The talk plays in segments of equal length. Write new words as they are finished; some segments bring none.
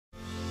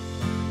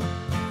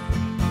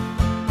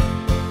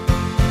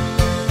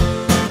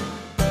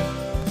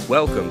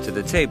Welcome to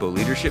the Table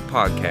Leadership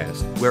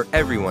Podcast, where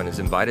everyone is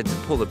invited to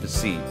pull up a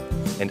seat,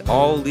 and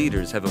all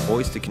leaders have a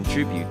voice to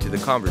contribute to the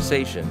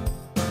conversation.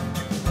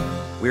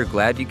 We're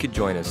glad you could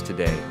join us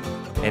today.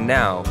 And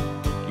now,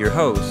 your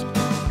host,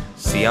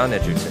 Cyon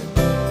Edgerton.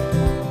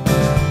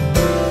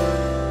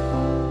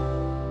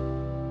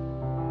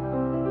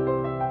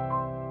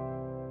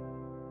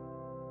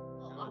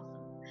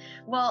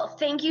 Well,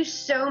 thank you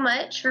so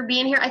much for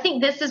being here. I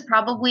think this is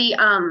probably,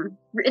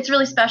 it's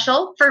really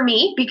special for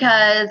me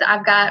because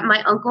I've got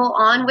my uncle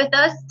on with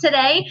us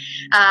today.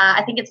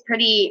 I think it's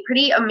pretty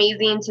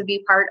amazing to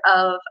be part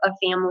of a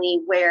family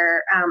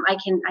where I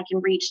can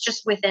reach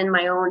just within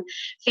my own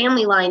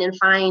family line and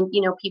find,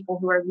 people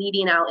who are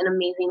leading out in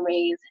amazing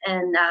ways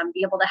and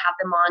be able to have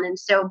them on. And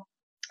so,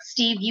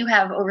 Steve, you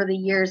have over the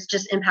years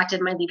just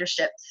impacted my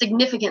leadership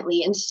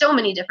significantly in so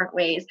many different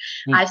ways.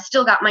 I've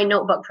still got my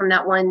notebook from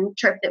that one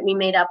trip that we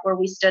made up where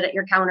we stood at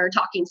your counter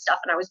talking stuff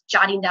and I was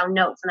jotting down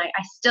notes, and I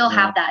still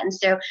have that. And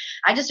so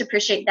I just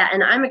appreciate that.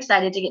 And I'm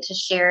excited to get to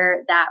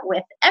share that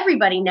with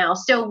everybody now.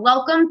 So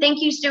welcome.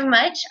 Thank you so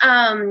much.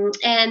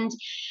 And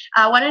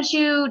why don't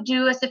you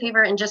do us a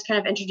favor and just kind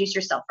of introduce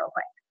yourself real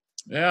quick?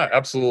 Yeah,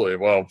 absolutely.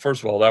 Well,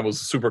 first of all, that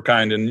was super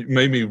kind and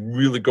made me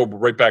really go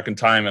right back in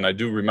time. And I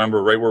do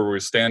remember right where we were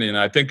standing. And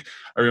I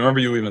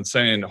remember you even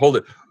saying, hold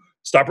it,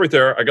 stop right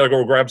there. I got to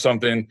go grab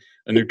something.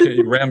 And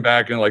you ran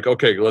back and like,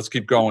 okay, let's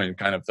keep going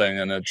kind of thing.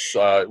 And it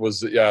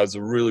was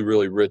a really,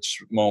 really rich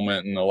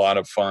moment and a lot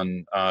of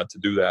fun to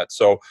do that.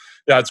 So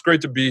yeah, it's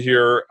great to be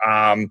here.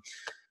 I'm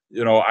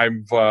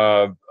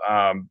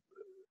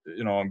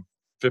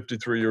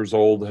 53 years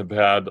old, have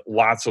had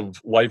lots of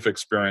life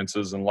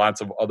experiences and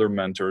lots of other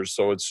mentors.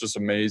 So it's just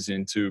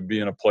amazing to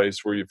be in a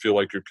place where you feel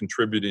like you're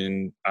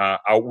contributing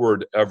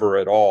outward ever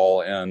at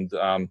all. And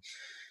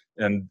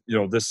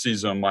this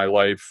season of my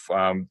life,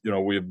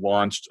 we've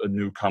launched a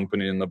new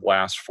company in the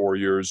last 4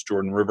 years,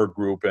 Jordan River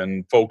Group,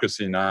 and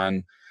focusing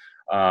on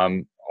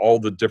all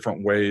the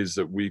different ways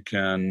that we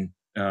can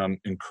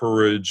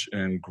encourage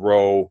and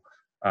grow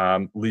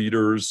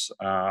leaders,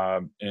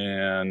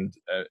 and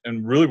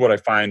really what I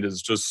find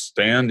is just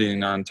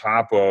standing on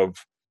top of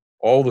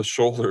all the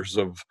shoulders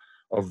of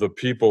the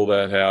people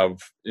that have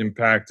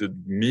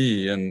impacted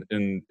me in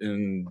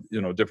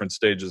different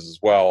stages as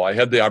well. I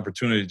had the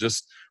opportunity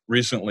just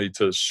recently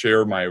to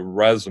share my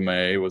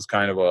resume. It was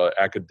kind of a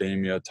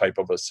academia type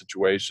of a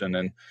situation,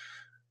 and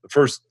the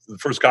first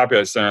copy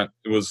I sent,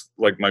 it was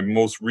like my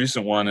most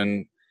recent one,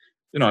 and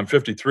I'm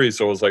 53,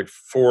 so it was like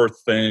 4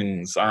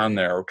 things on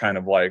there, kind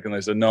of like, and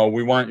they said, no,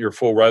 we want your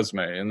full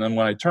resume. And then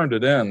when I turned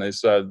it in, they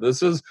said,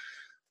 this is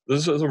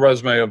a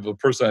resume of the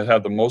person that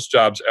had the most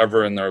jobs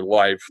ever in their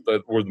life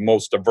that were the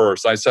most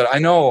diverse. I said, I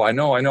know. And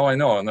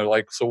they're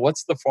like, so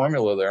what's the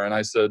formula there? And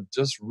I said,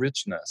 just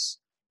richness,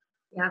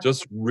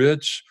 just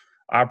rich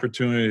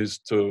opportunities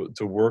to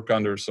work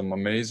under some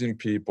amazing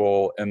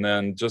people, and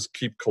then just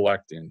keep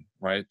collecting,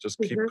 right? Just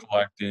keep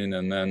collecting,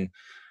 and then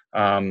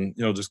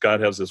just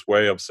God has this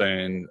way of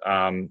saying,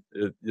 now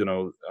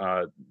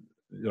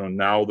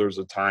there's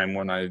a time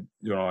when I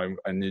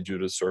need you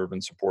to serve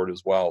and support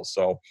as well.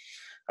 So,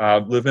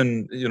 live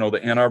in, the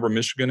Ann Arbor,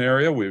 Michigan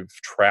area. We've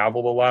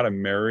traveled a lot.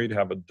 I'm married,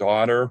 have a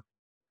daughter.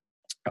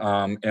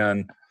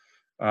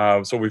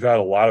 So we've had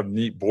a lot of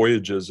neat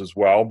voyages as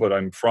well, but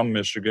I'm from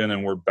Michigan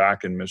and we're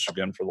back in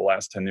Michigan for the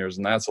last 10 years.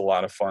 And that's a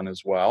lot of fun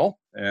as well.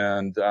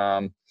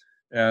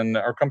 And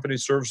our company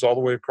serves all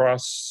the way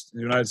across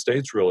the United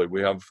States, really.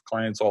 We have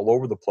clients all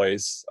over the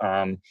place,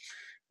 and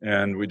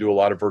we do a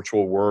lot of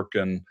virtual work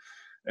and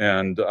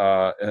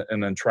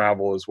then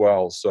travel as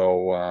well.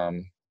 So,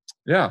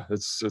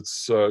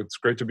 it's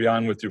great to be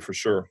on with you for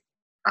sure.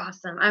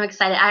 Awesome. I'm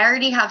excited. I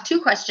already have 2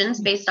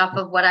 questions based off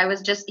of what I was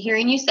just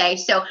hearing you say.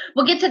 So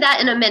we'll get to that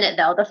in a minute,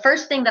 though. The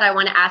first thing that I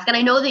want to ask, and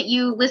I know that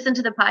you listen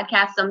to the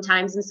podcast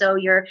sometimes, and so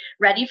you're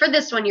ready for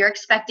this one, you're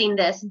expecting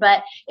this,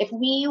 but if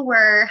we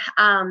were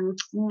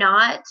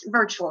not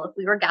virtual, if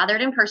we were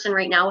gathered in person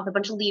right now with a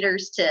bunch of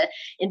leaders to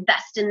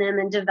invest in them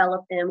and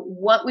develop them,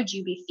 what would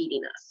you be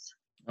feeding us?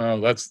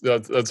 Oh, that's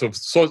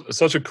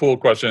such a cool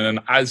question. And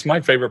it's my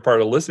favorite part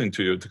of listening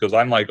to you, because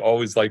I'm like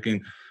always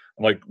liking,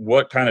 like,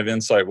 what kind of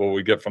insight will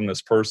we get from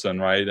this person,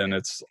 right? And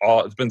it's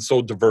been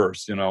so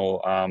diverse,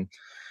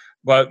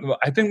 but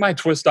I think my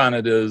twist on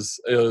it is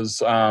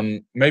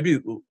maybe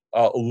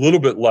a little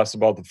bit less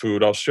about the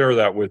food. I'll share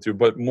that with you,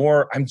 but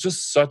more, I'm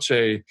just such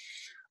an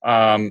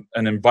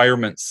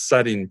environment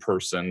setting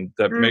person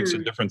that makes a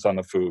difference on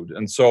the food.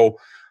 And so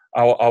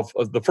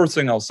the first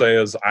thing I'll say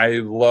is I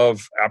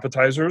love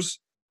appetizers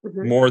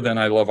more than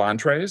I love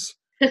entrees.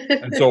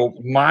 And so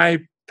my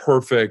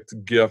perfect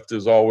gift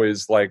is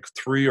always like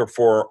 3 or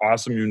 4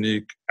 awesome,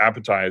 unique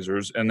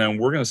appetizers. And then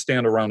we're going to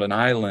stand around an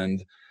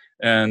island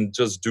and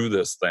just do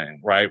this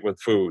thing, right,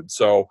 with food.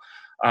 So,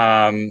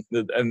 and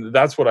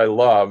that's what I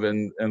love,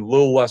 and a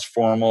little less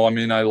formal. I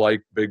mean, I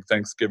like big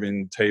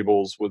Thanksgiving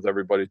tables with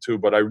everybody too,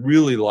 but I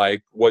really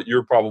like what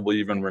you're probably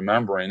even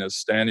remembering is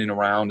standing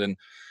around and,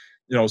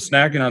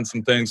 snacking on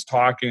some things,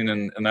 talking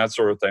and that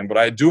sort of thing. But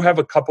I do have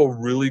a couple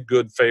really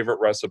good favorite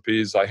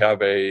recipes. I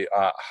have a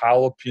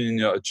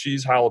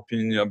cheese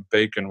jalapeno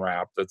bacon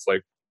wrap that's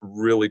like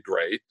really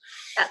great.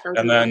 That sounds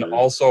And then amazing.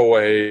 also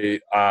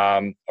a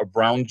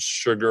brown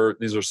sugar.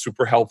 These are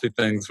super healthy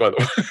things, by the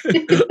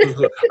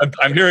way.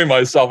 I'm hearing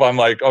myself. I'm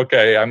like,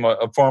 okay, I'm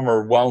a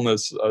former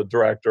wellness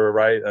director,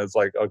 right? And it's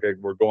like, okay,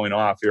 we're going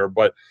off here,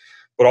 but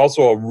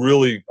also a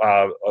really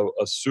a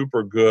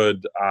super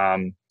good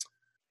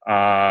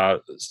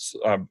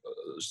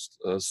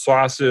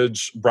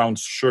sausage brown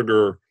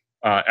sugar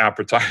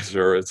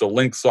appetizer. It's a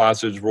link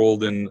sausage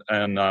rolled in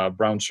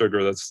brown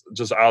sugar that's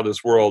just out of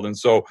this world. And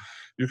so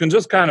you can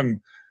just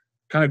kind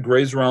of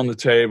graze around the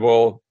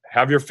table,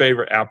 have your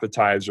favorite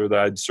appetizer that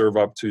I'd serve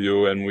up to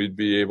you, and we'd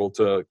be able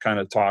to kind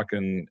of talk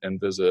and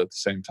visit at the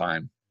same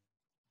time.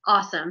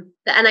 Awesome.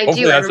 And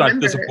Hopefully that's remember,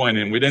 not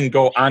disappointing. We didn't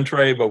go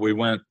entree, but we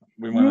went.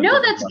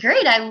 No, that's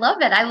great. I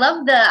love it. I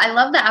love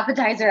the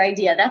appetizer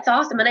idea. That's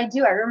awesome. And I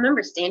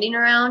remember standing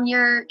around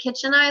your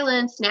kitchen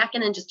island,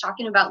 snacking and just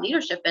talking about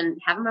leadership and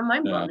having my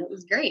mind blown. It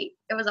was great.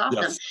 It was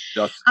awesome.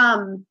 Yes.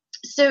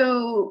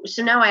 So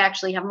now I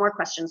actually have more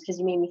questions because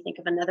you made me think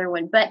of another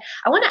one. But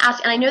I want to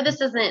ask, and I know this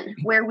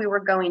isn't where we were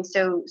going.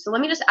 So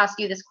let me just ask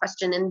you this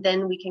question, and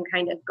then we can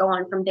kind of go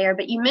on from there.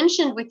 But you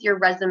mentioned with your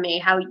resume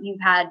how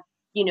you've had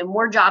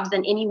more jobs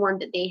than anyone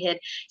that they had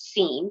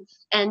seen,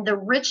 and the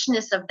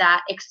richness of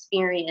that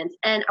experience.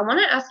 And I want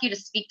to ask you to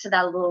speak to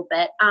that a little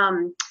bit.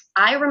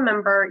 I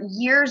remember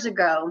years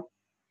ago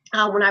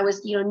when I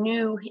was,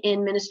 new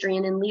in ministry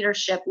and in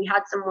leadership, we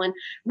had someone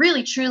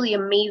really, truly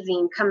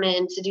amazing come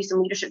in to do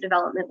some leadership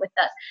development with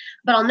us.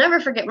 But I'll never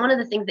forget one of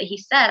the things that he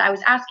said. I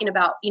was asking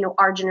about,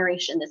 our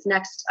generation, this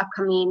next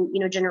upcoming,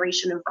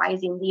 generation of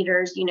rising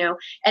leaders,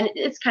 and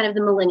it's kind of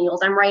the millennials.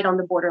 I'm right on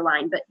the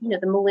borderline, but,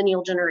 the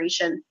millennial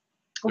generation.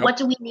 Yep. What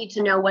do we need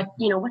to know? What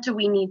do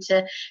we need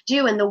to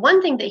do? And the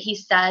one thing that he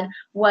said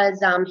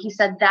was, he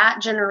said that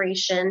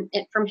generation,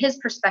 from his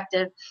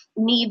perspective,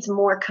 needs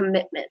more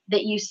commitment.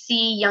 That you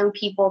see young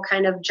people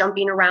kind of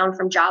jumping around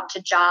from job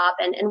to job,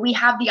 and we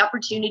have the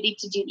opportunity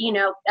to do,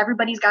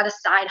 everybody's got a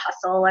side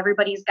hustle,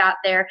 everybody's got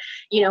their,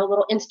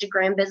 little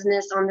Instagram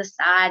business on the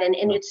side,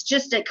 and it's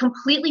just a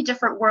completely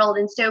different world.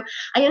 And so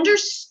I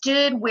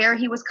understood where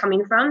he was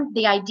coming from,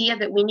 the idea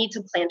that we need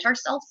to plant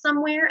ourselves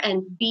somewhere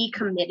and be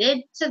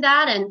committed to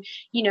that. And,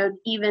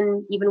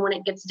 even when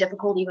it gets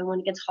difficult, even when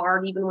it gets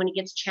hard, even when it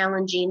gets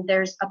challenging,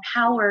 there's a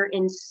power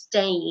in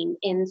staying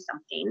in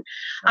something.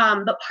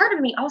 But part of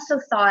me also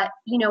thought,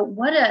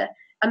 what a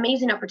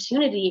amazing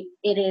opportunity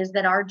it is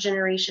that our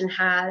generation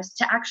has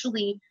to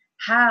actually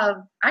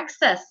have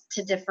access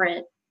to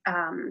different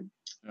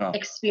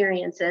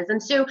experiences.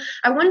 And so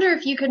I wonder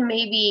if you could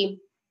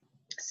maybe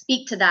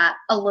speak to that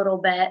a little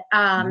bit.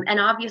 And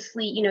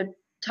obviously,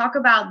 talk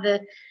about the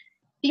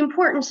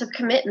importance of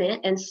commitment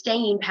and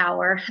staying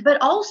power,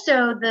 but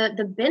also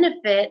the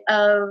benefit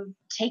of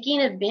taking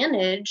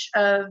advantage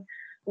of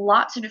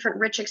lots of different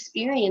rich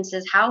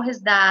experiences. How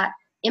has that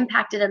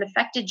impacted and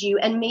affected you?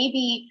 And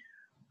maybe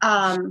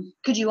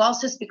could you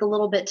also speak a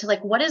little bit to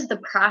what is the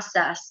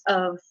process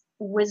of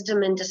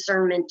wisdom and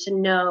discernment to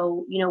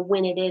know,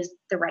 when it is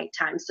the right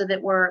time, so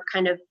that we're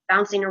kind of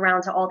bouncing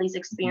around to all these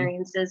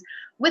experiences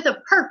with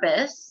a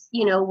purpose,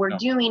 we're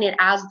doing it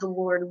as the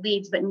Lord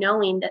leads, but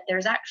knowing that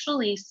there's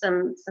actually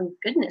some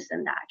goodness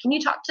in that. Can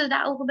you talk to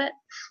that a little bit?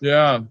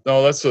 Yeah,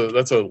 no, that's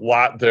a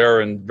lot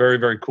there, and very,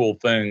 very cool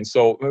thing.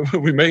 So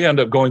we may end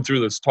up going through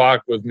this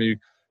talk with me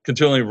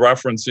continually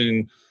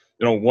referencing,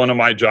 one of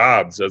my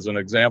jobs as an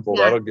example.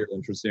 That'll get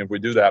interesting if we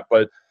do that.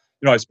 But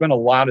I spent a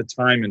lot of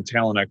time in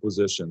talent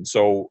acquisition.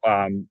 So,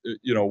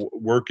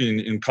 working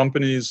in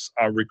companies,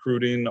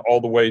 recruiting,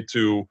 all the way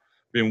to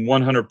being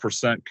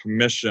 100%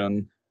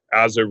 commission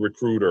as a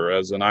recruiter,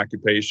 as an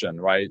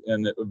occupation, right?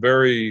 And a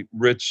very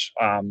rich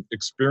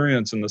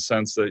experience in the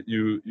sense that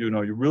you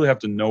really have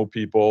to know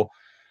people,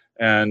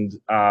 and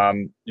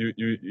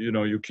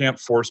you can't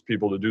force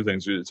people to do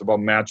things. It's about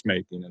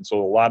matchmaking, and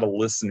so a lot of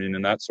listening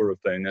and that sort of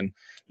thing. And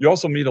you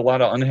also meet a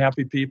lot of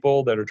unhappy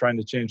people that are trying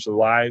to change their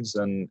lives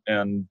and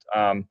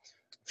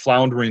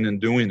floundering in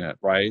doing it,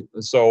 right?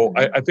 So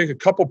I think a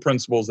couple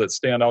principles that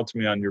stand out to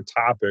me on your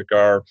topic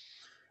are,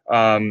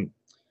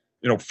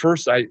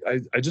 first, I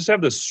just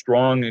have this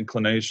strong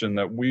inclination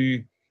that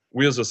we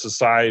as a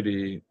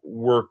society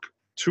work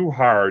too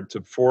hard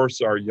to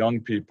force our young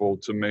people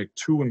to make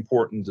too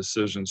important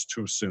decisions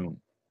too soon,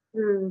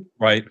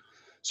 right?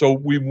 So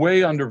we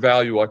way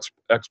undervalue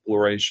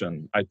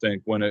exploration, I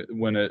think, when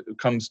it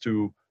comes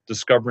to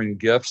discovering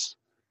gifts,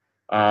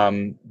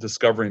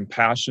 discovering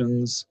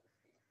passions,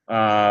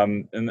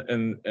 and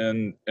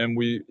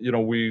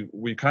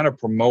we kind of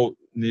promote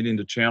needing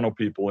to channel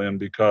people in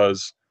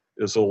because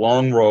it's a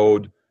long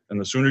road, and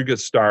the sooner you get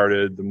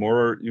started, the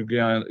more you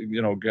get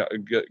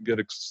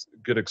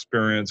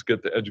experience,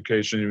 get the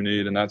education you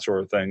need, and that sort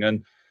of thing.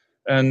 And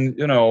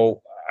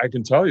I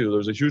can tell you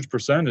there's a huge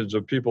percentage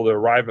of people that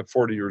arrive at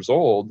 40 years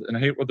old and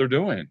hate what they're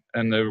doing,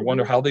 and they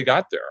wonder how they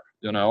got there,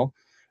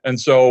 And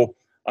so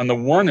on the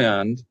one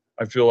end,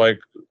 I feel like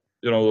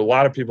a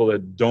lot of people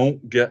that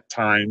don't get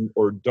time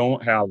or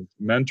don't have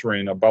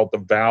mentoring about the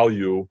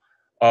value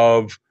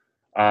of,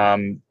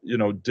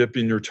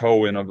 dipping your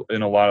toe in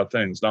a lot of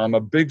things. Now, I'm a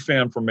big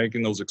fan for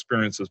making those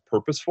experiences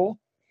purposeful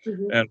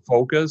Mm-hmm. and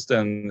focused,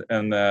 and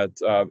that,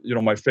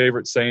 my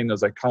favorite saying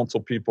is, I counsel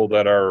people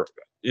that are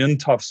in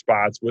tough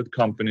spots with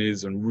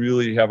companies and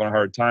really having a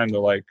hard time.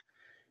 They're like,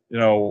 I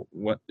don't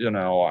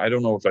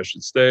know if I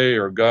should stay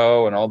or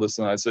go and all this.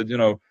 And I said, you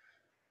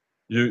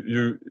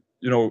you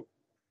know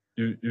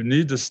you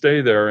need to stay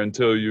there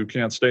until you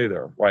can't stay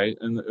there, right?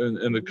 And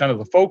the kind of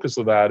the focus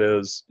of that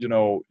is,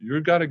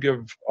 you've got to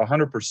give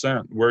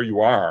 100% where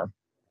you are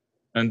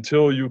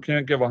until you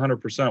can't give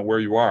 100% where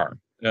you are.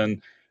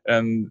 And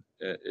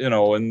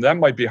that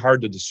might be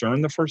hard to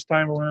discern the first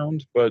time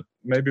around, but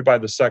maybe by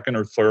the second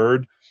or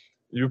third,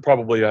 you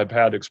probably have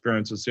had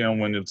experiences,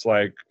 when it's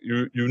like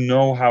you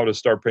know how to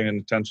start paying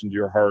attention to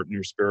your heart and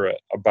your spirit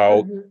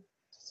about Mm-hmm.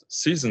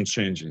 seasons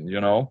changing.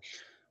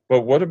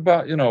 But what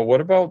about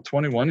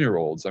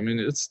 21-year-olds? I mean,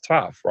 it's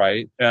tough,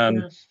 right?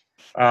 And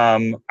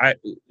Yeah. I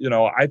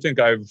think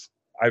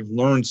I've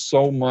learned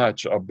so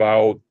much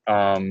about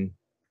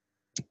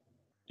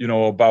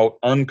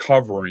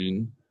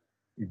uncovering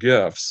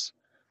gifts.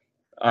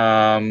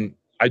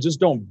 I just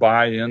don't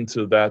buy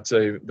into that's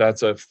a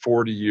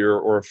 40-year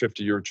or a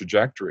 50-year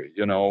trajectory.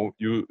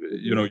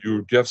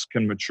 Your gifts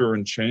can mature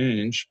and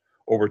change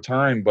over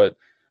time, but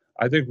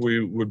I think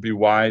we would be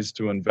wise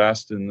to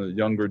invest in the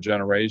younger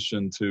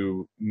generation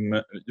to,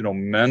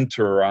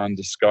 mentor on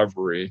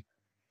discovery,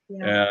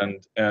 Yeah.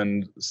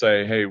 and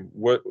say, hey,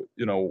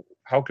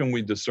 how can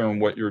we discern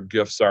what your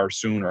gifts are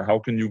sooner? How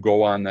can you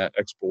go on that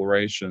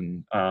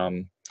exploration?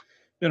 And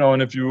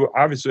if you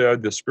obviously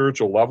add the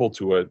spiritual level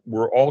to it,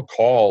 we're all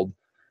called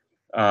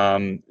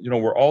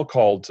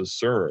to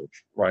serve,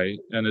 right?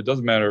 And it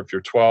doesn't matter if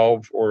you're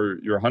 12 or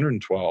you're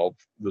 112.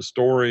 The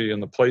story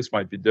and the place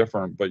might be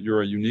different, but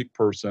you're a unique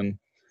person.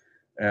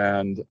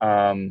 And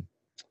to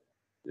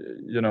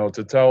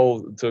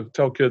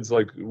tell kids,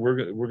 like, we're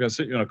going to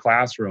sit you in a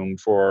classroom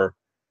for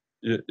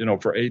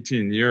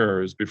 18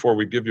 years before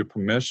we give you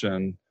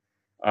permission,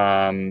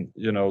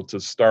 to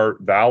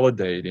start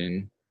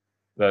validating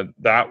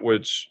that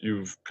which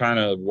you've kind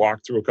of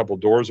walked through a couple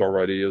doors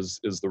already is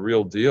the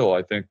real deal.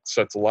 I think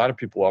sets a lot of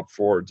people up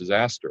for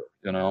disaster,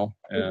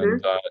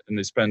 Mm-hmm. and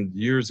they spend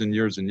years and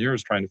years and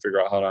years trying to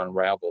figure out how to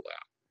unravel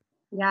that.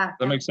 Yeah. Does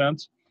that make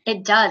sense?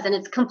 It does. And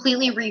it's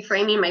completely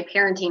reframing my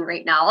parenting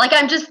right now. Like,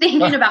 I'm just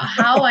thinking about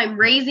how I'm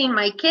raising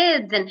my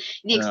kids and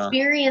the Yeah.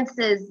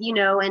 experiences,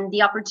 and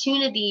the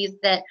opportunities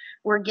that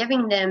we're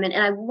giving them. And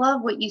I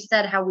love what you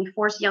said, how we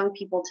force young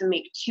people to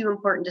make two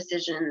important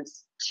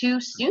decisions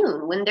too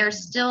soon when they're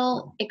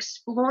still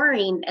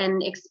exploring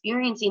and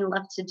experiencing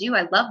left to do.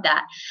 I love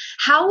that.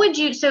 How would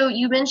you, so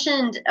you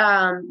mentioned,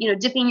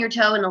 dipping your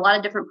toe in a lot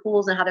of different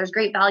pools and how there's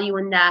great value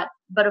in that,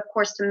 but of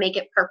course, to make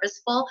it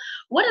purposeful.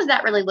 What does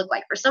that really look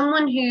like for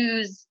someone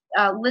who's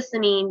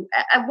listening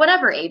at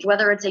whatever age,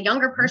 whether it's a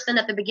younger person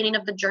at the beginning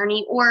of the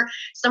journey or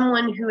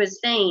someone who is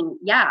saying,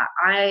 yeah,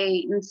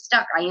 I'm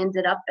stuck. I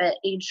ended up at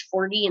age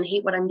 40 and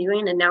hate what I'm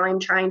doing. And now I'm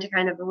trying to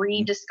kind of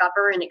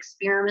rediscover and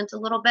experiment a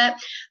little bit.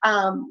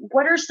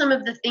 What are some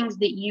of the things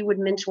that you would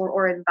mentor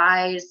or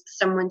advise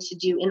someone to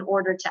do in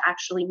order to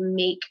actually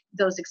make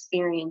those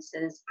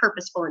experiences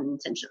purposeful and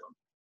intentional?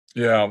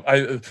 Yeah,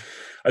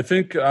 I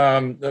think,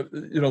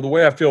 the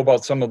way I feel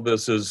about some of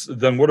this is,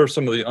 then what are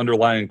some of the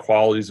underlying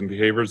qualities and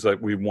behaviors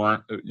that we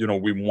want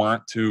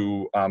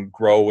to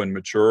grow and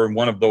mature, and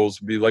one of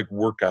those would be like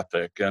work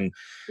ethic and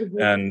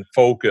Mm-hmm. and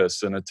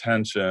focus and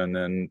attention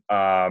and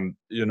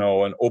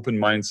an open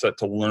mindset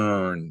to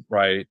learn,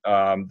 right?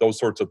 Those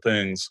sorts of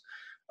things.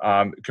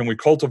 Can we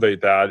cultivate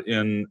that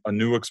in a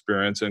new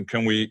experience, and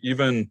can we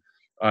even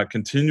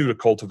continue to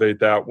cultivate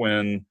that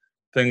when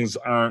things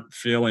aren't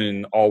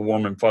feeling all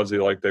warm and fuzzy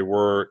like they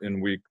were in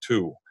week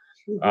 2?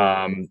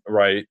 Mm-hmm.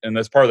 Right? And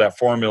that's part of that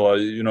formula.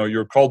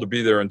 You're called to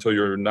be there until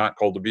you're not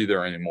called to be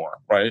there anymore,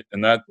 right?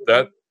 And that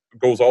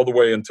goes all the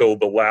way until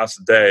the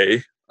last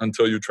day,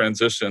 until you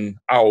transition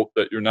out,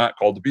 that you're not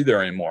called to be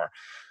there anymore.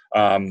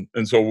 And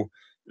so,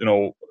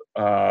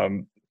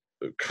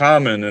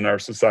 common in our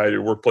society,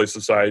 workplace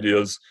society,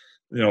 is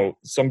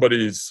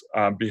somebody's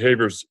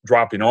behaviors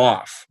dropping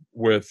off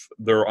with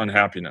their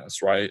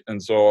unhappiness, right?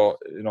 And so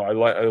I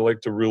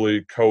like to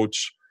really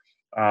coach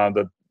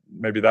that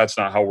maybe that's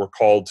not how we're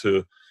called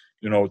to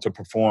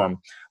perform.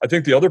 I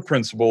think the other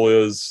principle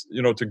is,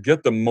 to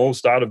get the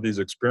most out of these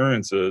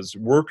experiences,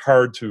 work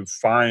hard to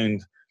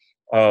find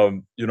a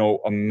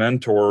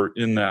mentor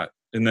in that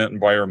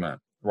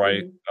environment,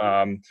 right?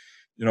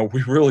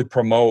 We really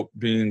promote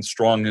being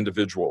strong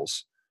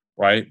individuals,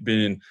 right?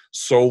 Being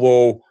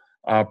solo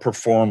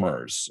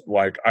performers.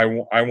 Like, I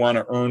want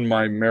to earn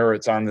my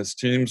merits on this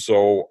team,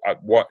 so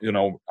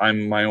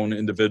I'm my own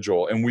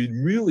individual. And we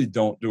really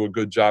don't do a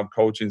good job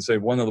coaching. Say,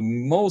 one of the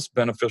most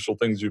beneficial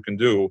things you can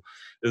do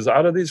is,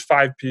 out of these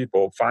 5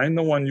 people, find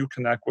the one you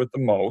connect with the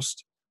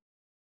most.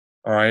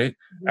 All right.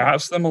 Mm-hmm.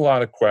 Ask them a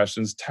lot of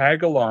questions,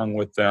 tag along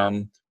with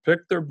them,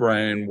 pick their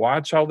brain,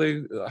 watch how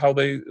they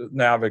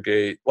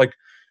navigate. Like,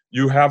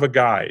 you have a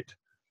guide,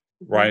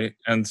 right?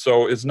 And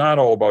so it's not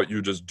all about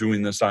you just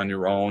doing this on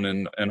your own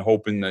and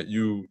hoping that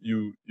you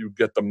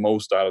get the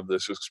most out of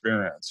this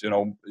experience.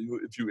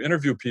 If you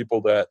interview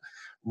people that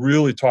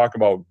really talk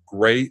about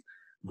great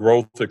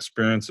growth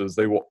experiences,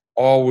 they will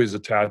always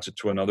attach it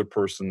to another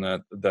person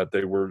that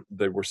they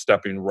were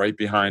stepping right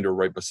behind or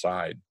right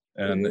beside.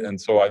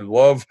 And so I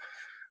love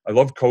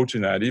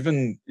coaching that.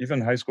 Even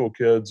high school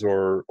kids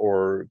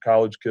or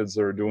college kids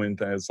that are doing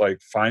things,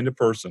 like, find a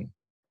person.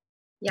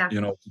 Yeah.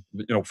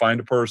 Find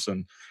a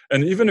person.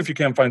 And even if you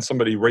can't find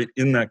somebody right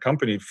in that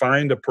company,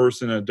 find a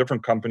person in a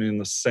different company in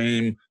the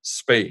same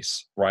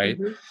space, right?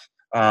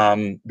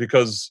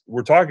 Because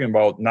we're talking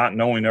about not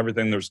knowing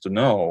everything there's to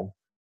know.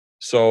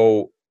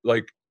 So,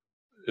 like,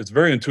 it's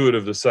very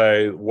intuitive to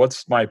say,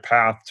 what's my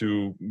path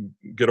to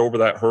get over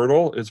that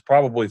hurdle? It's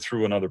probably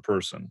through another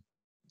person,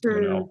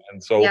 And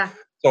so, Yeah.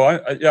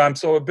 I'm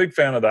so a big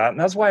fan of that. And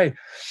that's why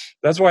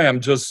I'm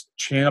just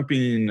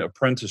championing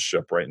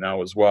apprenticeship right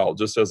now as well,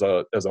 just as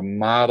a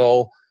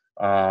model.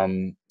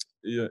 I'm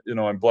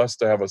blessed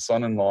to have a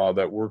son-in-law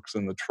that works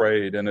in the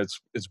trade, and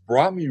it's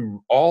brought me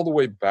all the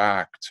way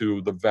back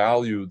to the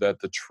value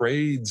that the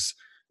trades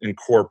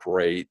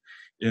incorporate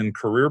in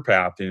career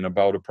pathing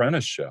about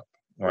apprenticeship.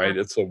 Right?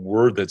 It's a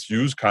word that's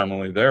used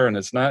commonly there, and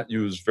it's not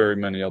used very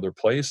many other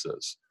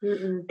places.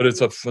 But it's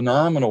a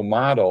phenomenal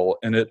model,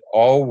 and it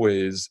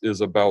always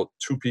is about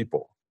two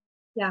people.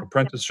 Yeah.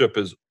 Apprenticeship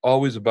is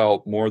always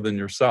about more than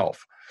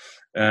yourself.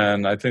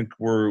 And I think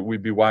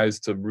we'd be wise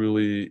to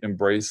really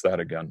embrace that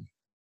again.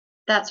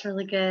 That's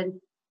really good.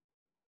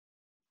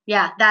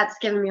 Yeah, that's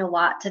given me a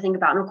lot to think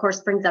about, and of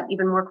course brings up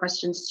even more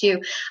questions too.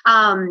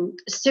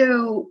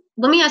 So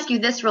let me ask you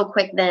this real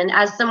quick then,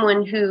 as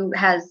someone who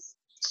has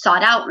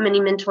sought out many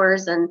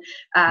mentors and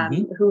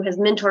who has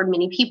mentored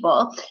many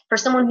people, for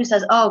someone who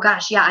says, oh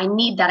gosh, yeah, I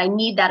need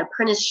that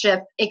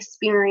apprenticeship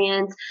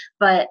experience,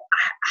 but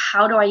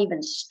how do I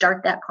even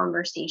start that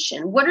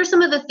conversation? What are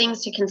some of the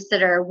things to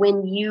consider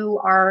when you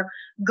are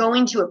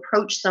going to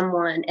approach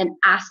someone and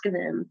ask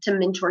them to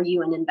mentor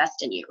you and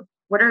invest in you?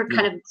 What are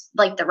kind of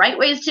like the right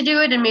ways to do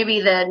it, and maybe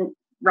the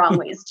wrong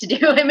ways to do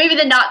it, maybe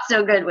the not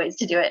so good ways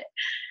to do it?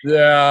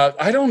 Yeah,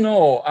 I don't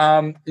know.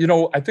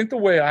 I think the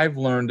way I've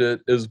learned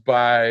it is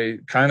by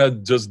kind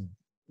of just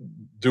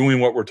doing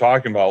what we're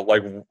talking about,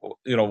 like,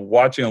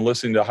 watching and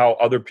listening to how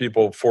other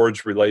people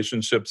forge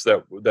relationships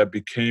that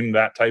became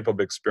that type of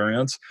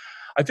experience.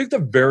 I think the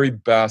very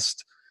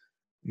best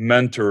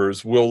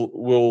mentors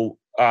will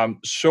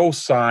show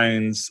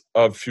signs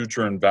of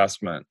future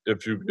investment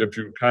if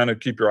you kind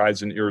of keep your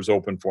eyes and ears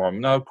open for them.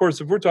 Now, of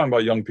course, if we're talking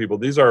about young people,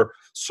 these are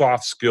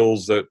soft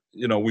skills that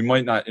we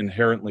might not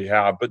inherently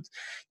have, but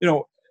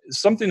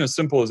something as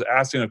simple as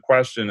asking a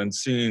question and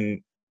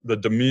seeing the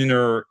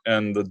demeanor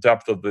and the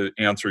depth of the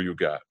answer you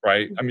get,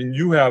 right? I mean,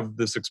 you have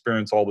this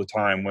experience all the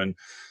time when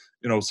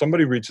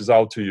somebody reaches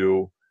out to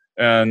you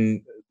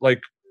and,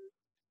 like,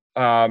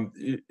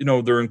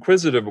 they're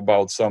inquisitive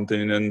about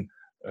something, and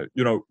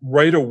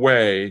right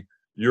away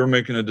you're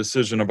making a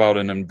decision about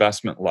an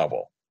investment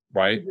level,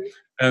 right?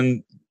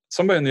 And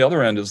somebody on the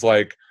other end is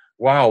like,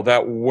 wow,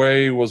 that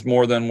way was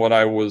more than what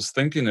I was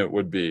thinking it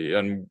would be,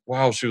 and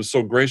wow, she was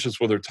so gracious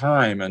with her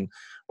time, and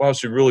wow,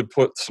 she really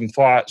put some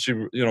thought,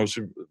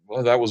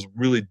 well, that was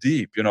really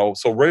deep,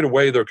 so right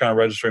away they're kind of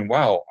registering,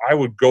 wow, I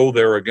would go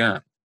there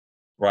again,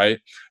 right?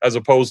 As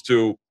opposed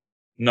to,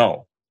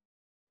 no,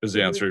 is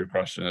the answer to your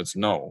question. It's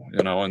no,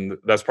 and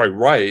that's probably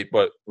right,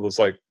 but it was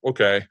like,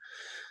 okay,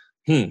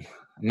 I'm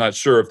not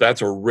sure if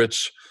that's a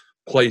rich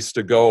place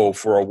to go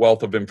for a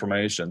wealth of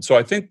information. So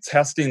I think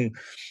testing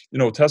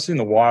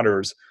the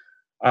waters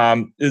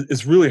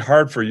is really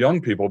hard for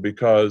young people,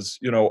 because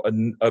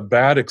a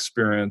bad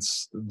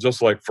experience,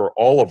 just like for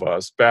all of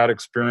us, bad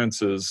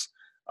experiences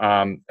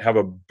have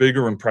a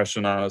bigger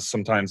impression on us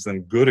sometimes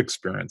than good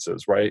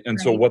experiences, right? And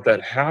so what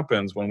that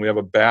happens when we have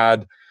a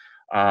bad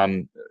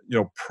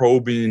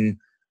probing,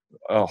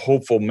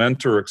 hopeful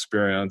mentor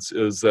experience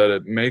is that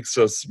it makes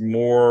us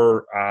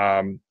more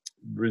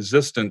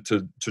resistant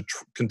to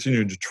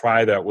continue to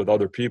try that with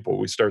other people.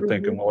 We start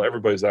thinking, well,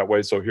 everybody's that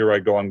way, so here I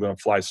go, I'm going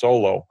to fly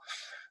solo.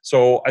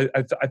 So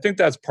I think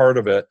that's part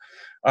of it.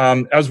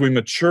 As we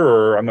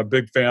mature, I'm a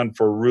big fan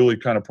for really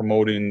kind of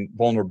promoting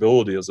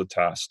vulnerability as a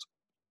test,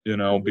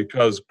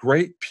 because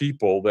great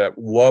people that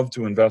love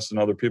to invest in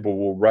other people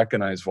will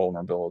recognize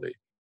vulnerability,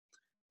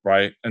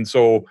 right? And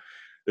so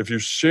if you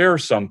share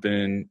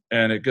something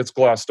and it gets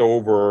glossed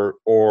over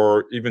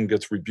or even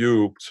gets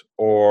rebuked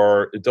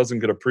or it doesn't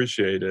get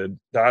appreciated,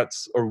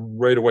 that's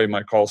right away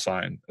my call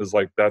sign is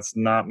like, that's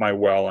not my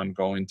well I'm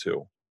going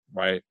to,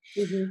 right?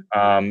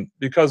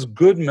 Because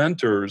good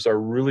mentors are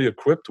really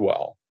equipped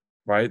well,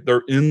 right?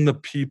 They're in the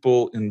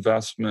people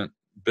investment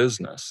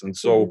business. And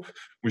so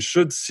we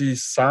should see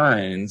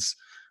signs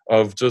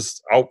of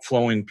just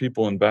outflowing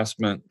people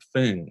investment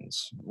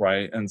things,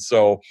 right? And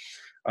so,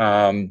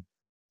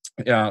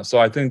 so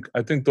I think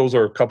those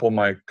are a couple of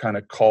my kind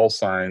of call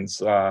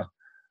signs.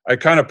 I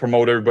kind of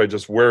promote everybody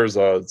just wears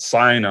a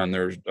sign on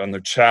their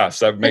chest.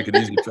 That'd make it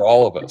easy for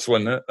all of us,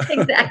 wouldn't it?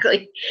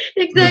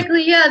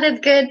 Exactly. Yeah, that's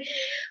good.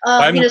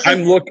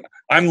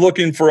 I'm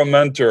looking for a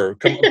mentor.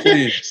 Come,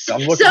 please.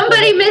 I'm looking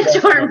somebody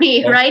mentor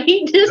me, right?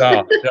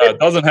 Yeah, it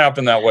doesn't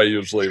happen that way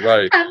usually,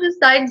 right? Have the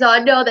signs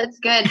on. No, that's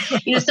good.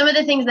 Some of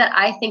the things that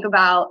I think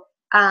about,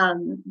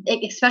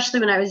 especially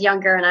when I was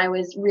younger and I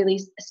was really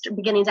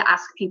beginning to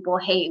ask people,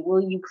 hey,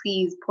 will you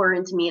please pour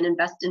into me and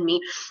invest in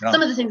me? Yeah.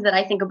 Some of the things that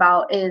I think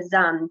about is,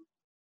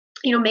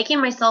 making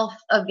myself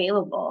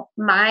available.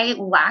 My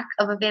lack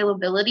of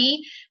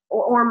availability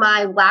or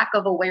my lack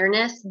of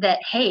awareness that,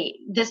 hey,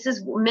 this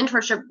is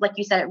mentorship, like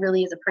you said, it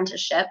really is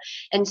apprenticeship.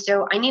 And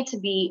so I need to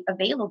be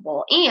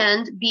available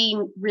and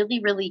being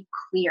really, really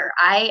clear.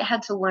 I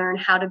had to learn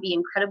how to be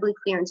incredibly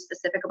clear and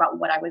specific about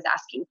what I was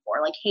asking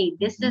for. Like, hey,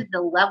 this is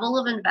the level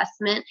of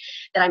investment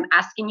that I'm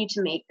asking you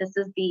to make. This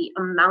is the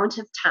amount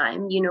of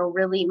time,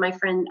 really my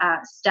friend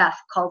Steph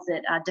calls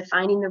it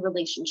defining the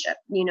relationship.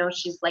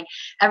 She's like,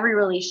 every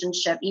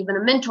relationship, even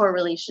a mentor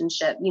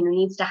relationship,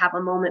 needs to have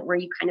a moment where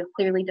you kind of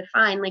clearly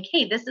define, like,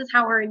 hey, this is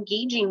how we're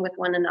engaging with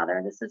one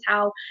another. This is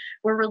how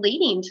we're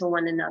relating to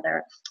one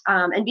another.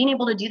 And being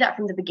able to do that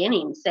from the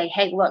beginning, say,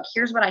 hey, look,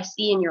 here's what I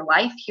see in your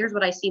life. Here's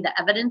what I see the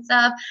evidence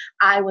of.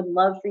 I would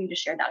love for you to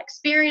share that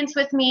experience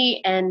with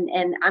me. And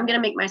I'm going to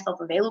make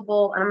myself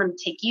available, and I'm going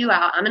to take you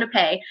out. I'm going to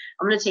pay.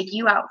 I'm going to take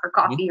you out for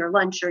coffee or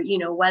lunch or,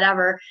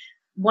 whatever,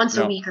 once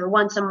a week or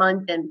once a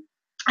month. And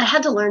I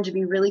had to learn to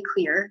be really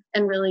clear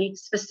and really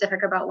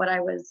specific about what I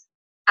was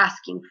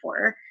asking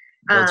for.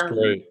 That's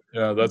great.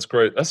 Yeah, that's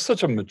great. That's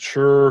such a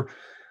mature,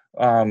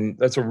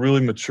 that's a really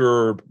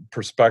mature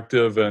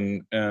perspective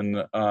and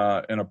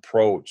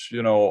approach.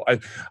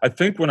 I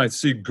think when I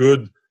see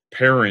good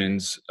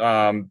pairings,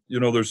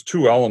 there's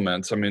two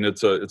elements. I mean,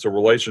 it's a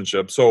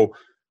relationship. So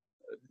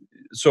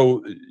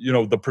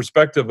the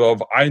perspective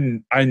of I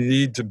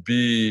need to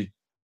be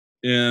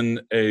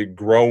in a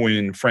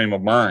growing frame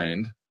of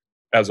mind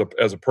as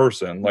a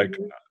person. Like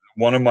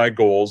one of my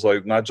goals,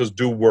 like not just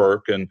do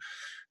work and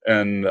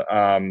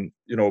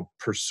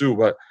pursue,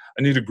 but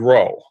I need to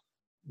grow.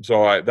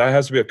 So that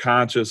has to be a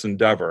conscious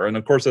endeavor. And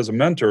of course, as a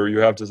mentor, you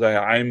have to say,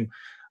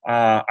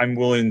 I'm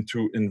willing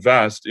to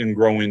invest in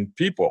growing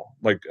people,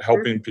 like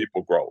helping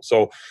people grow.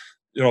 So,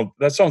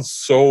 that sounds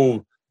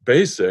so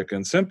basic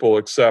and simple,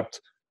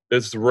 except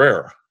it's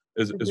rare.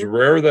 It's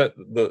rare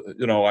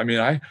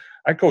that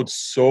I coach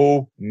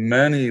so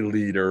many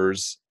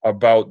leaders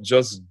about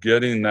just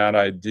getting that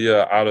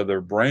idea out of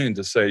their brain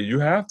to say, you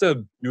have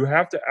to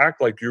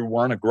act like you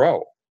want to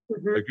grow.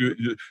 Like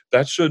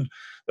that should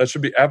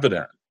be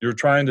evident. You're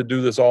trying to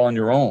do this all on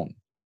your own.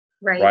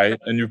 Right.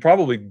 And you've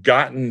probably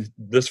gotten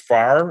this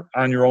far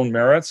on your own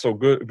merits. So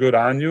good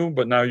on you.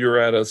 But now you're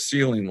at a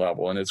ceiling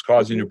level and it's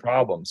causing you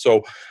problems.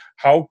 So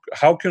how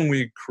can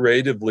we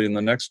creatively in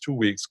the next 2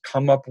 weeks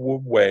come up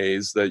with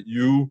ways that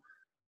you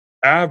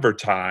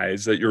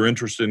advertise that you're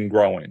interested in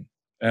growing?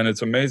 And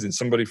it's amazing.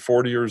 Somebody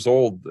 40 years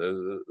old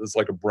is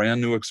like a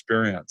brand new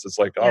experience. It's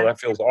like, oh, that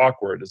feels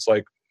awkward. It's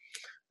like,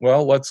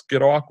 well, let's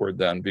get awkward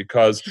then,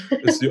 because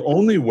it's the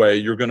only way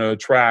you're going to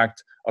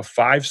attract a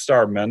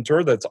 5-star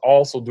mentor that's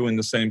also doing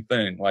the same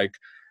thing. Like,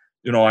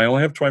 I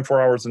only have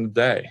 24 hours in a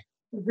day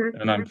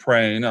and I'm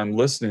praying, I'm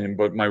listening,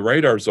 but my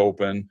radar's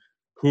open.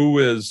 Who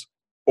is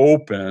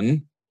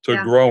open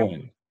to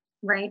growing?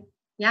 Right.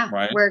 Yeah.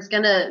 Right. Where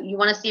you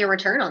want to see a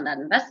return on that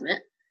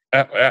investment.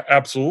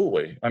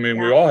 Absolutely. I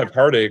mean, we all have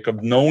heartache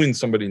of knowing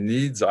somebody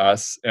needs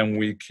us and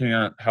we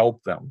can't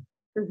help them.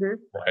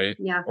 Right.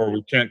 Yeah. Or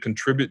we can't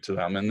contribute to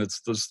them. And it's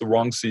just the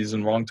wrong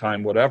season, wrong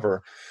time,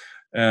 whatever.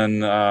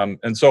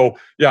 And so,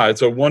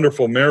 it's a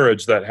wonderful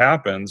marriage that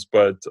happens,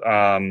 but,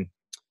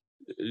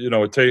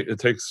 it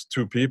takes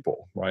two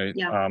people, right?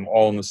 Yeah.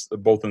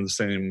 Both in the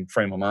same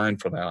frame of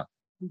mind for that.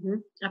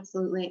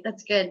 Absolutely.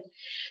 That's good.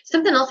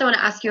 Something else I want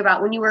to ask you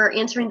about when you were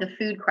answering the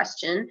food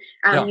question,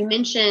 you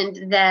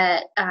mentioned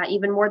that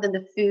even more than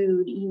the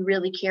food, you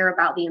really care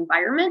about the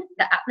environment,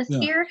 the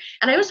atmosphere.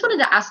 And I just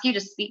wanted to ask you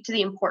to speak to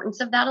the importance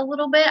of that a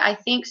little bit. I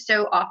think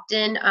so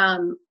often,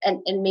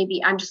 and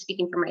maybe I'm just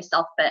speaking for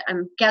myself, but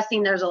I'm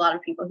guessing there's a lot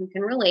of people who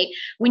can relate.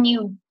 When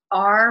you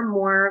are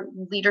more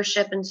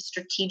leadership and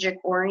strategic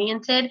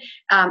oriented,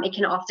 it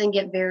can often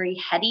get very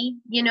heady,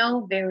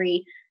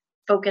 very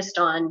focused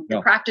on the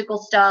practical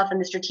stuff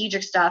and the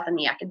strategic stuff and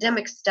the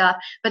academic stuff,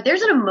 but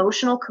there's an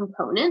emotional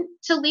component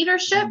to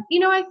leadership.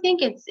 I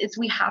think it's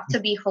we have to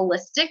be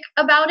holistic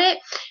about it.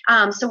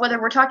 So whether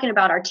we're talking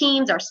about our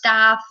teams, our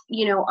staff,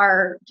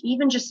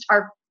 even just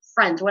our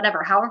friends,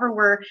 whatever, however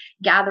we're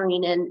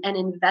gathering and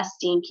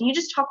investing, can you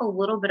just talk a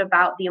little bit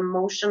about the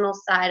emotional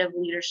side of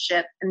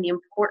leadership and the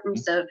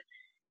importance of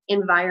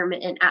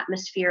environment and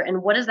atmosphere,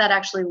 and what does that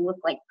actually look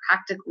like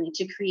practically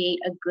to create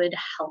a good,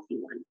 healthy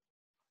one?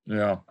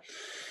 Yeah.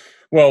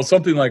 Well,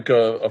 something like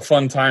a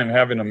fun time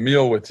having a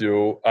meal with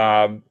you,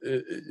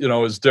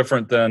 is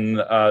different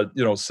than,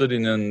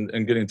 sitting in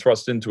and getting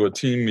thrust into a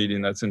team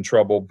meeting that's in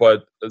trouble.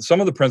 But some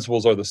of the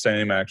principles are the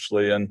same,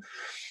 actually. And,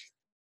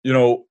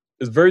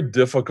 it's very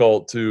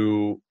difficult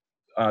to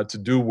to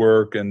do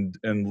work and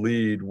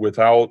lead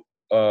without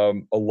a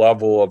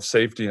level of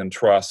safety and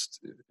trust,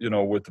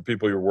 with the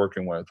people you're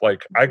working with.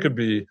 Like I could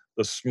be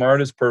the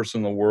smartest person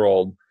in the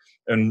world,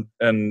 and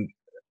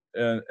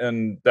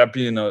that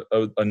being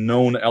a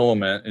known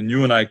element, and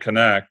you and I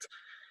connect,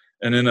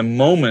 and in a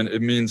moment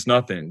it means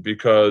nothing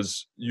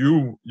because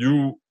you're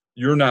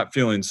not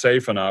feeling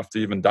safe enough to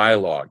even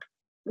dialogue,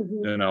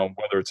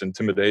 whether it's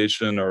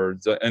intimidation or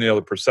any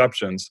other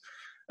perceptions.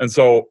 And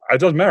so it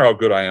doesn't matter how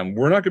good I am,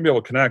 we're not going to be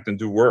able to connect and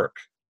do work,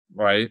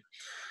 right?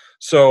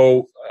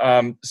 So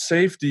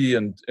safety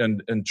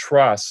and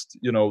trust,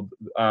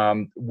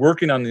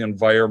 working on the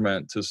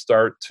environment to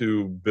start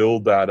to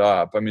build that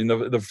up. I mean,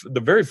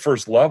 the very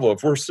first level,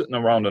 if we're sitting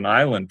around an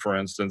island, for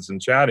instance,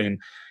 and chatting,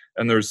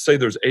 and there's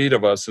 8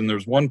 of us, and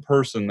there's one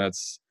person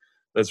that's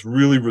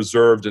really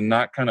reserved and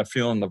not kind of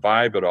feeling the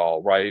vibe at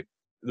all, right?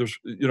 There's,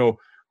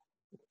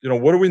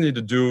 what do we need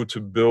to do to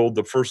build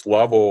the first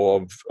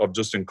level of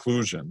just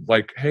inclusion?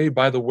 Like, hey,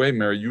 by the way,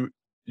 Mary,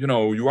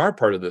 you are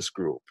part of this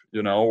group,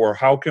 or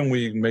how can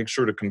we make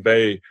sure to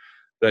convey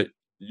that,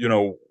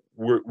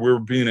 we're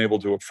being able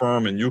to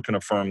affirm, and you can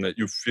affirm that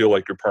you feel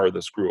like you're part of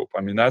this group. I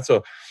mean, that's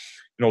the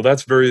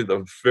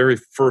very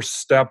first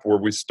step where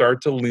we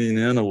start to lean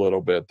in a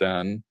little bit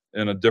then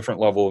in a different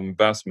level of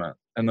investment.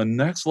 And the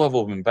next level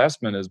of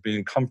investment is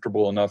being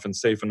comfortable enough and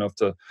safe enough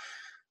to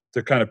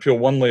kind of peel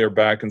one layer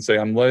back and say,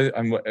 I'm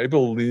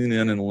able to lean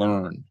in and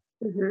learn.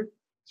 Mm-hmm.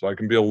 So I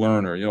can be a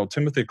learner.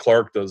 Timothy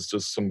Clark does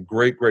just some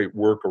great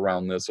work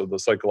around this, of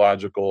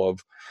the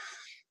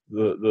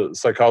the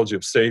psychology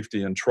of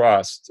safety and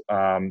trust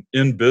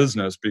in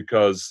business,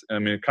 because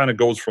it kind of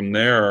goes from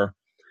there,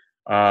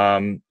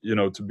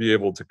 to be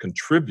able to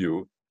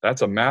contribute.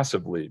 That's a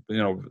massive leap.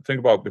 Think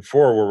about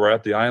before, where we're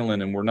at the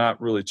island and we're not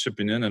really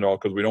chipping in at all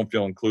because we don't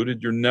feel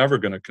included. You're never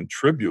going to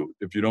contribute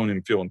if you don't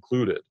even feel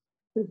included.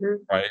 Mm-hmm.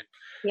 Right.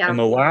 Yeah. And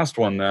the last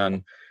one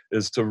then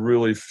is to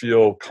really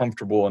feel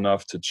comfortable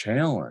enough to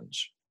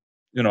challenge,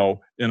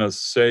 in a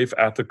safe,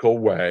 ethical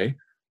way.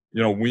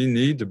 We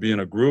need to be in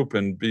a group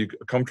and be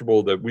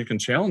comfortable that we can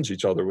challenge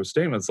each other with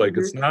statements. Like,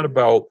 it's not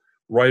about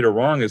right or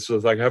wrong. It's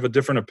just like, I have a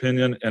different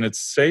opinion, and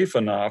it's safe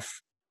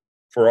enough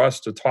for us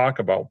to talk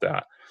about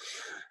that.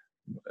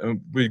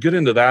 And we get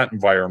into that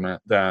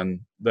environment,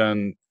 then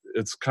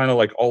it's kind of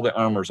like all the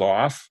armor's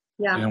off,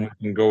 and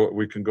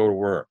we can go to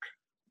work.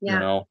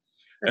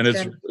 And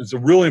it's a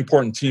really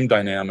important team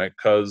dynamic,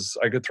 because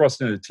I get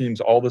thrust into teams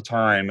all the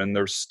time, and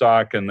they're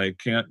stuck and they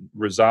can't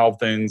resolve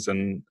things,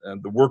 and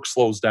the work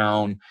slows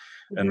down,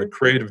 and the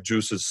creative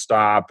juices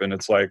stop, and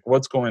it's like,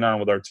 what's going on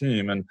with our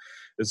team? And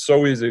it's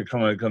so easy to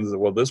come to,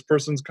 well, this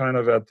person's kind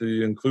of at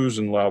the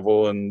inclusion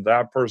level, and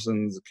that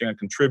person can't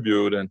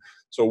contribute, and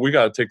so we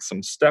got to take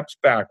some steps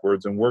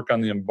backwards and work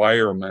on the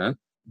environment,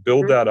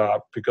 build that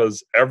up,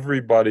 because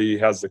everybody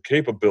has the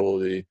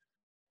capability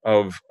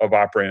of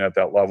operating at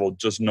that level.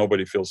 Just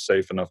nobody feels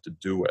safe enough to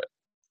do it.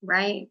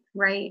 Right.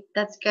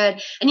 That's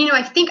good. And,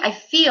 I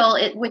feel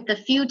it with the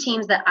few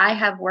teams that I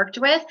have worked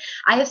with.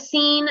 I have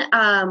seen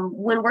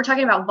when we're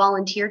talking about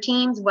volunteer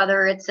teams,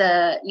 whether it's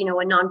a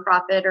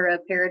nonprofit or a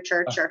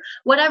parachurch or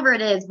whatever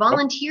it is,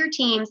 volunteer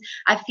teams,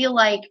 I feel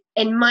like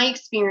in my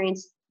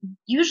experience,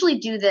 usually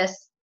do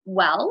this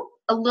well,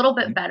 a little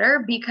bit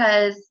better,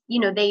 because,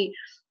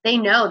 they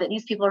know that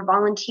these people are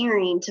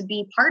volunteering to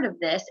be part of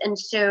this. And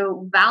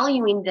so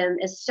valuing them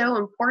is so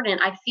important.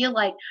 I feel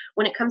like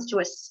when it comes to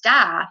a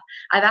staff,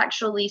 I've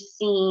actually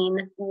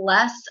seen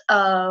less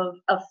of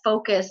a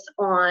focus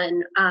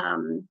on,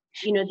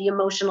 the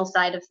emotional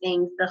side of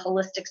things, the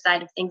holistic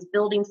side of things,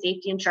 building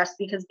safety and trust,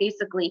 because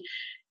basically,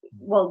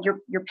 well,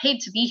 you're paid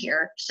to be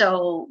here.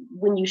 So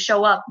when you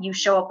show up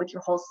with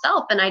your whole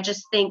self. And I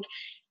just think,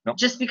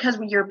 just because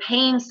you're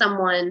paying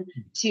someone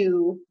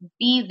to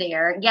be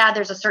there,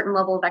 there's a certain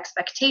level of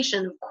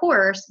expectation, of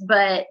course,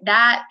 but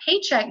that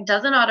paycheck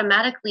doesn't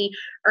automatically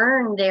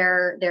earn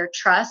their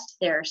trust,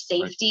 their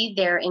safety,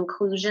 their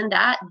inclusion.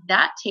 That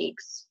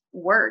takes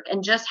work.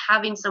 And just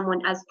having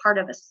someone as part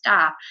of a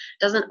staff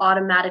doesn't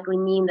automatically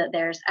mean that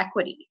there's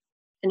equity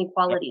and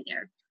equality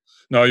there.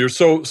 No, you're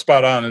so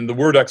spot on, and the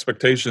word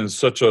expectation is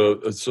such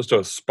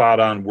a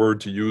spot on word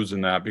to use in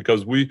that,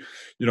 because we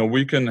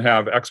can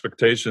have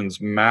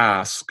expectations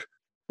mask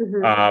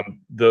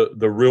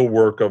the real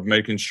work of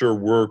making sure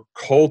we're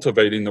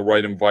cultivating the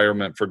right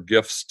environment for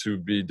gifts to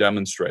be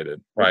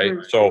demonstrated, right?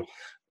 So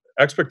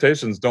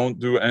expectations don't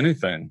do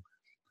anything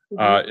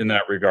in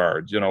that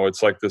regard.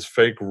 It's like this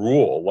fake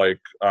rule, like,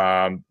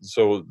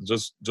 so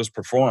just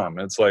perform.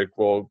 It's like,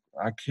 well,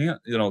 I can't,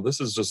 this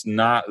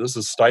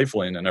is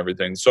stifling and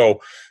everything.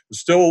 So you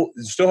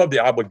still have the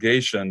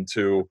obligation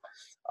to,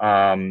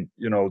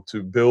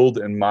 to build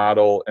and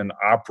model and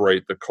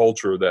operate the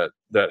culture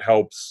that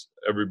helps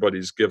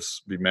everybody's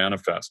gifts be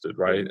manifested.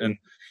 Right. And,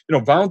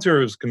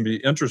 volunteers can be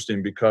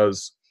interesting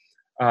because,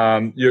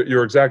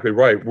 you're exactly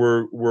right.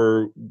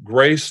 We're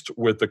graced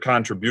with the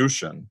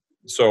contribution.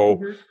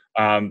 So,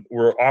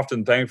 we're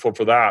often thankful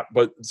for that,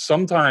 but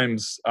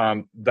sometimes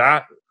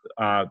that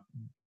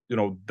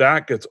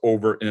gets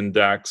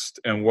over-indexed,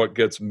 and what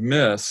gets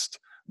missed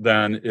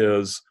then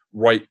is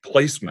right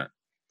placement,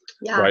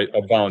 right,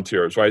 of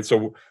volunteers, right?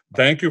 So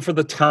thank you for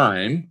the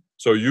time.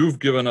 So you've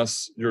given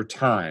us your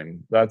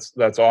time.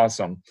 That's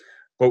awesome.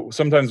 But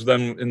sometimes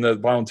then in the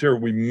volunteer,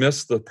 we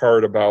miss the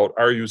part about,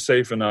 are you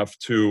safe enough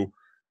to,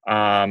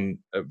 to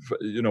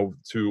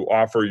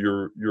offer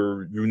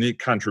your unique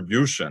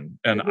contribution?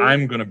 And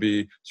I'm going to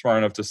be smart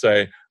enough to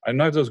say, I'm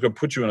not just going to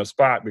put you in a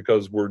spot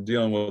because we're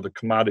dealing with a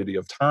commodity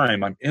of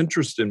time. I'm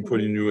interested in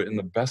putting you in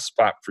the best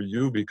spot for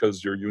you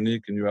because you're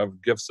unique and you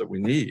have gifts that we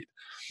need.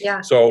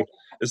 Yeah. So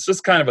it's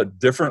just kind of a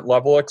different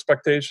level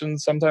expectation.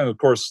 Sometimes, of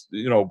course,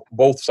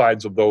 both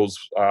sides of those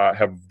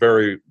have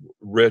very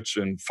rich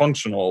and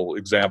functional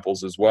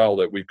examples as well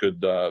that we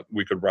could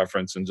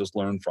reference and just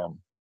learn from.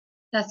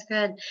 That's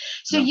good.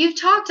 So you've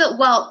talked,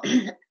 well,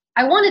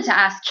 I wanted to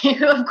ask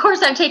you, of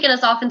course, I've taken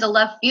us off into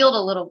left field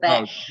a little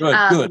bit,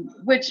 good.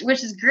 which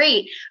is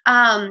great.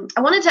 I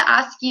wanted to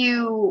ask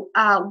you,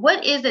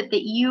 what is it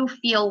that you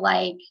feel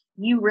like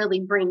you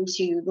really bring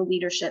to the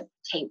leadership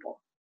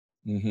table?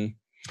 Mm-hmm.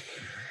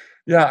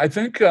 Yeah, I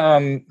think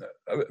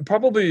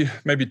probably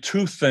maybe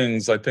two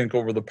things, I think,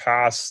 over the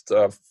past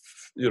 5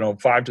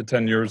 to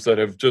 10 years that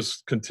have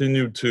just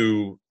continued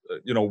to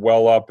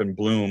well up and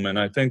bloom. And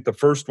I think the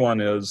first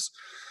one is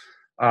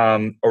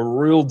a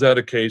real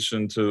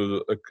dedication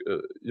to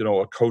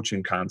a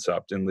coaching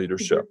concept in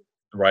leadership,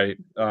 right?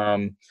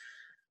 And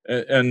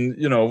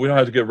we don't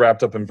have to get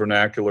wrapped up in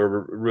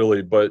vernacular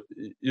really, but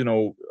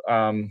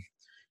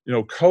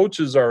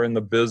coaches are in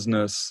the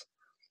business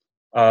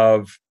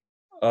of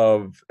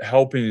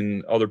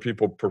helping other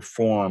people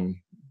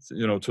perform,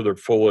 to their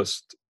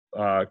fullest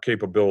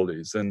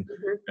capabilities and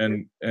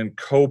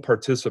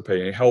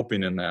co-participating,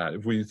 helping in that.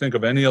 If we think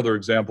of any other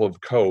example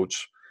of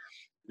coach,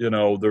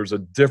 there's a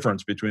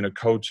difference between a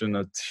coach and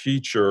a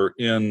teacher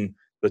in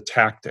the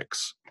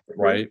tactics,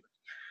 right?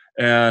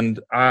 And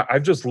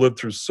I've just lived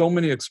through so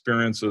many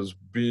experiences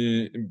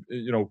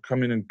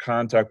coming in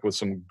contact with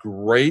some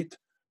great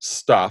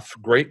stuff,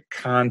 great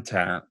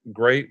content,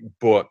 great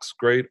books,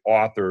 great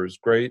authors,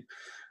 great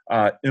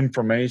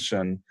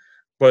information,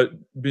 but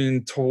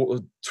being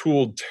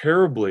tooled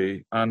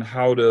terribly on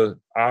how to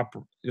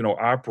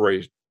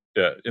operate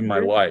it in my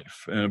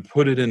life and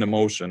put it into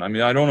motion. I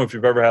mean, I don't know if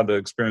you've ever had the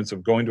experience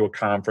of going to a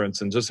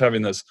conference and just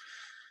having this,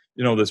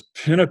 this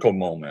pinnacle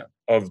moment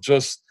of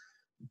just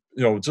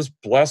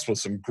blessed with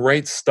some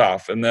great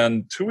stuff. And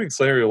then 2 weeks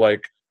later, you're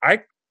like,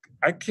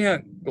 I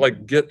can't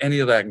get any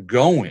of that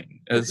going.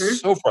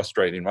 It's so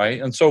frustrating,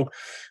 right? And so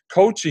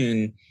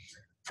coaching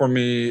for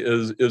me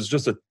is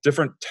just a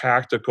different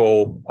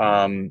tactical,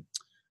 a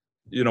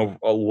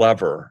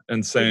lever,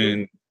 and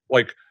saying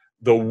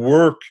the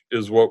work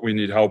is what we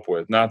need help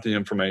with, not the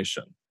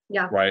information.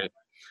 Yeah. Right.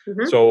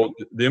 So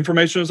the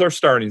information is our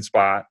starting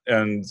spot.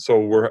 And so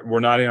we're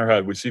nodding our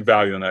head. We see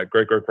value in that.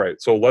 Great.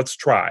 So let's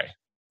try.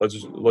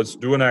 Let's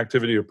do an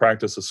activity to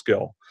practice a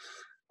skill.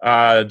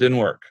 It didn't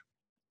work.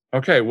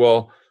 Okay,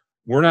 well,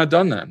 we're not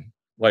done then.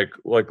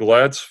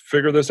 Let's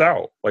figure this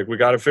out. We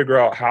got to figure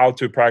out how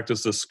to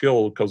practice this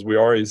skill because we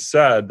already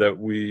said that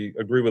we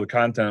agree with the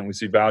content and we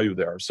see value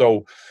there.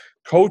 So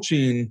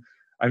coaching,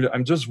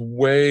 I'm just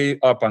way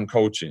up on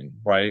coaching,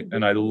 right?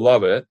 And I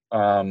love it.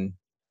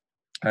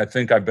 I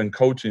think I've been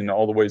coaching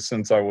all the way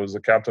since I was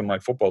a captain of my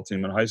football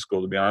team in high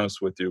school, to be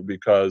honest with you,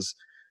 because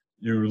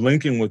you're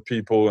linking with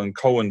people and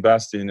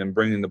co-investing and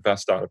bringing the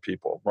best out of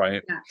people,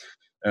 right? Yeah.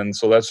 And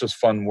so that's just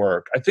fun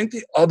work. I think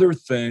the other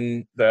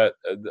thing that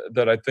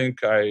I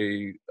think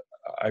I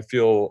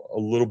feel a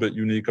little bit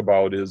unique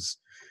about is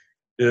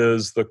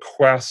the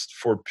quest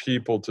for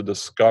people to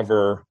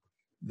discover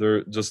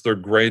their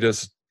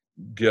greatest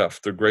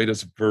gift, their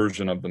greatest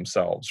version of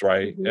themselves,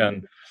 right?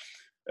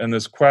 And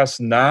this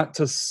quest not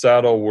to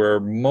settle where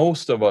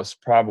most of us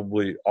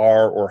probably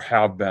are or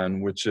have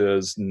been, which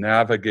is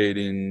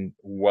navigating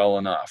well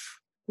enough.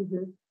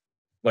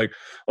 Like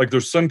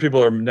there's some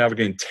people are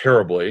navigating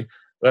terribly.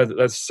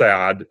 That's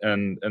sad,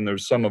 and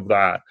there's some of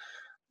that.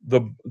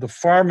 The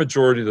far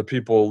majority of the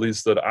people, at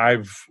least that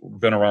I've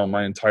been around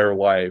my entire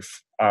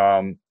life,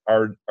 are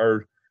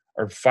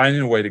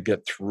finding a way to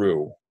get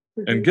through,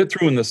 and get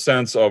through in the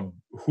sense of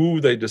who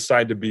they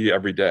decide to be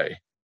every day.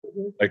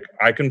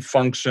 I can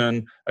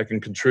function, I can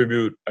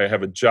contribute, I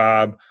have a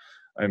job,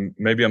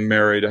 maybe I'm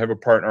married, I have a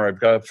partner, I've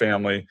got a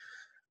family.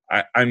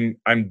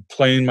 I'm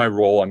playing my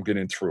role, I'm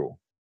getting through.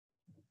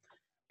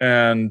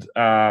 And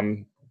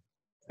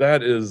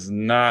that is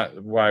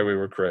not why we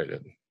were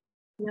created.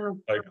 No.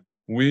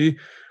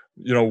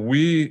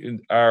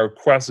 Our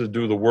quest is to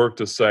do the work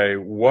to say,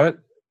 what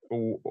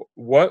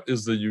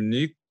is the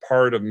unique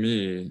part of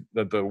me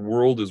that the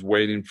world is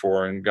waiting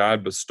for and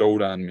God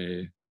bestowed on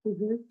me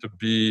to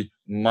be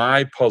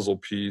my puzzle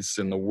piece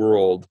in the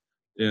world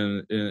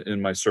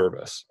in my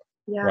service.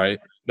 Yeah. Right?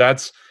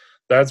 That's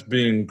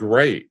being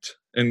great.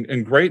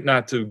 And great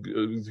not to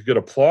get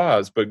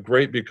applause, but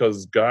great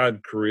because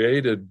God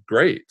created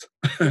great.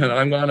 And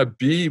I'm going to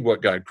be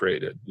what God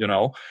created,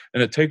 and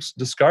it takes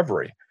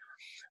discovery.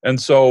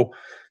 And so,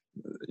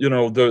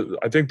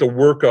 I think the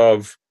work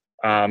of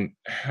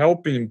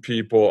helping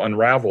people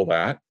unravel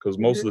that, because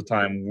most of the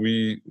time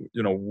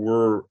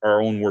we're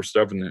our own worst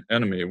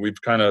enemy.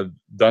 We've kind of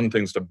done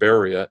things to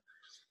bury it.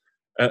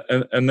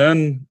 And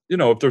then,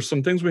 if there's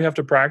some things we have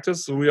to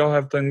practice, we all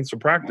have things to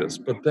practice,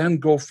 but then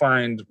go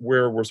find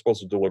where we're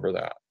supposed to deliver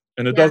that.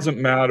 And it doesn't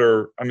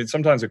matter. I mean,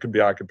 sometimes it could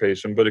be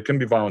occupation, but it can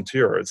be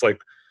volunteer. It's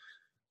like,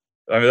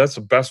 I mean, that's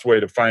the best way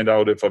to find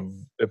out if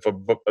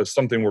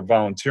something we're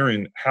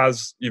volunteering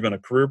has even a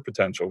career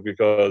potential,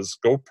 because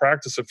go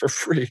practice it for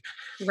free.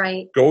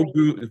 Right.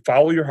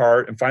 Follow your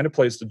heart and find a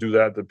place to do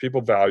that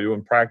people value,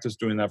 and practice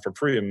doing that for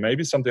free. And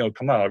maybe something will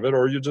come out of it,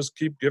 or you just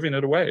keep giving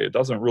it away. It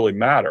doesn't really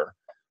matter,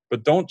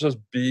 but don't just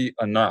be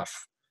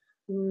enough.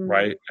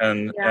 Right.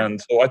 And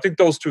so I think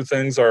those two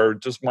things are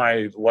just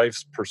my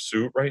life's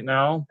pursuit right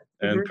now,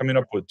 and coming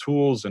up with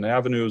tools and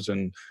avenues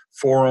and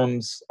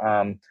forums,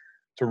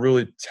 to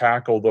really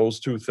tackle those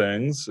two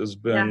things has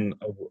been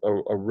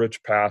a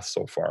rich path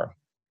so far.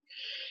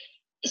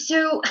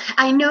 So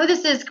I know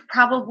this is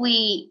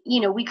probably,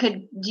 we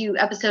could do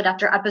episode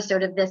after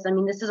episode of this. I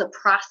mean, this is a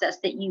process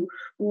that you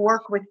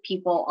work with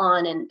people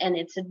on, and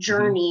it's a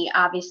journey.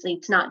 Obviously,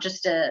 it's not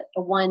just a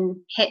one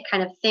hit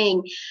kind of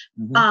thing.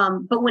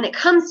 But when it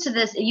comes to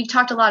this, you've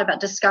talked a lot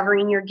about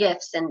discovering your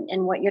gifts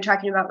and what you're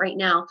talking about right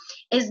now.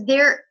 Is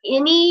there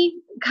any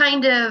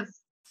kind of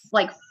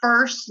like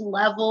first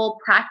level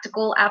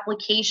practical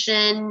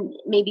application,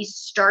 maybe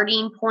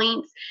starting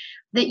points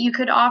that you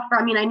could offer?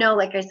 I mean, I know,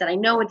 like I said, I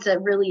know it's a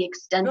really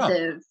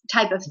extensive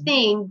type of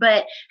thing,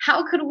 but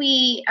how could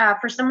we,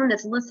 for someone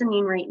that's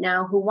listening right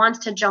now who wants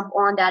to jump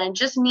on that and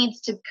just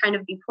needs to kind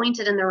of be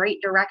pointed in the right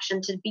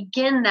direction to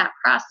begin that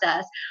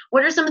process,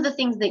 what are some of the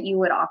things that you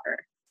would offer?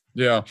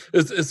 Yeah,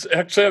 it's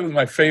actually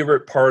my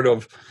favorite part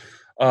of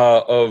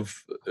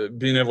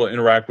being able to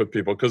interact with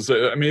people, because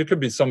I mean, it could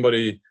be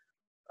somebody.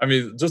 I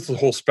mean, just the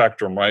whole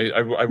spectrum, right?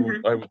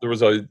 There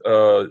was a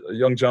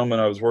young gentleman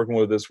I was working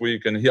with this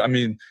week, and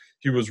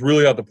he was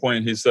really at the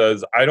point. He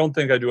says, "I don't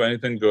think I do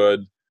anything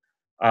good.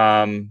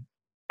 I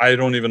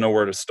don't even know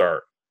where to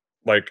start.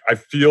 Like, I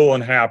feel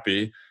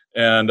unhappy,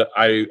 and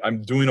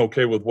I'm doing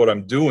okay with what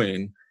I'm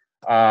doing,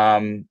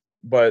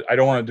 but I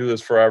don't want to do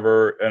this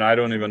forever, and I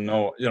don't even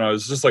know.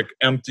 It's just like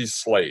empty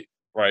slate,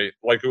 right?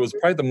 Like, it was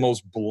probably the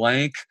most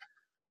blank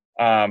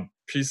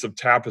piece of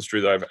tapestry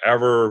that I've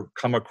ever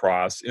come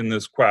across in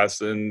this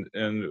quest, and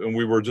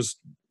we were just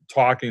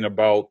talking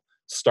about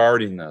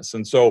starting this.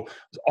 And so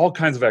there's all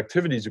kinds of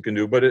activities you can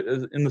do, but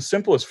in the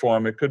simplest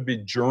form, it could be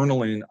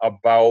journaling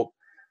about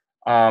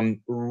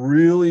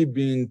really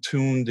being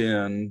tuned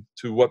in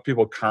to what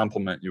people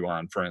compliment you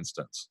on, for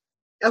instance.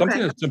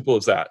 Something as simple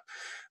as that.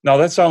 Now,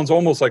 that sounds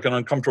almost like an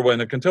uncomfortable way,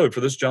 and I can tell you, for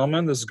this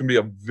gentleman, this is going to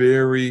be a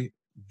very,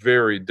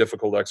 very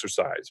difficult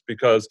exercise,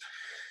 because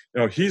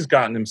he's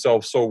gotten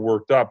himself so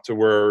worked up to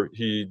where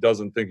he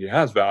doesn't think he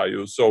has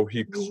value. So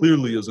he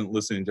clearly isn't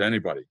listening to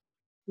anybody,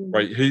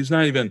 right?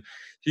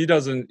 He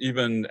doesn't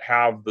even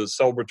have the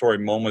celebratory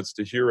moments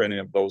to hear any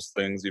of those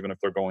things, even if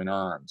they're going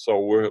on. So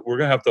we're going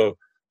to have to,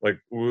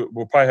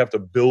 we'll probably have to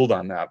build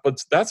on that.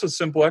 But that's a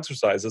simple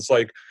exercise. It's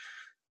like,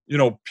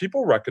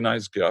 people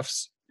recognize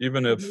gifts,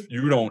 even if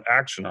you don't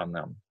action on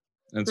them.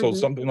 And so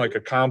something like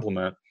a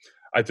compliment,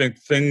 I think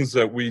things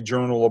that we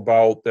journal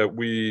about, that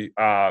we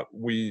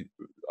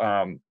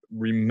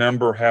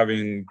remember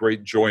having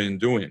great joy in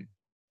doing.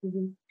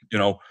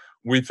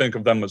 We think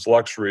of them as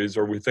luxuries,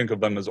 or we think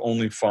of them as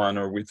only fun,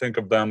 or we think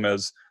of them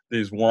as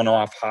these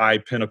one-off high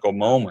pinnacle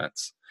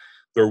moments.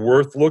 They're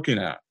worth looking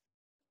at.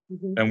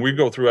 And we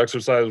go through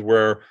exercise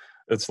where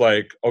it's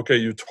like, okay,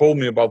 you told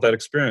me about that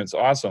experience.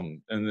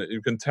 Awesome. And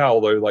you can tell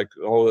they're like,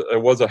 oh,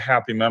 it was a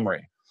happy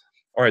memory.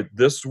 All right,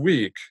 this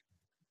week,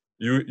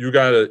 you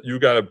gotta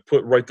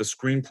write the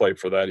screenplay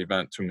for that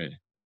event to me.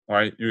 All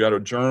right, you got to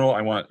journal.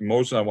 I want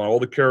emotion. I want all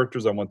the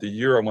characters. I want the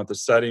year. I want the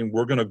setting.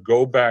 We're going to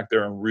go back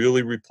there and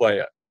really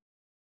replay it.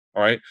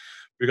 All right,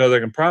 because I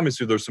can promise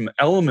you there's some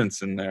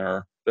elements in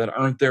there that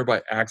aren't there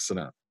by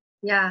accident.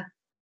 Yeah.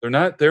 They're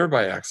not there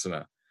by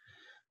accident.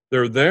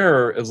 They're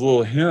there as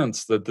little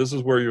hints that this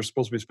is where you're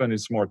supposed to be spending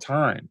some more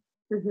time,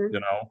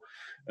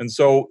 And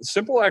so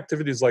simple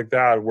activities like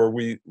that, where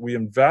we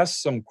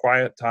invest some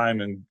quiet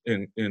time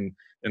in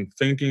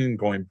thinking,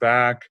 going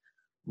back,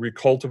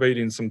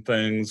 recultivating some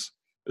things.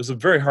 This is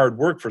very hard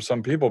work for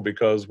some people,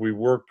 because we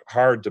work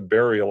hard to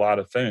bury a lot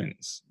of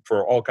things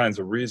for all kinds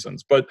of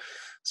reasons. But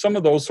some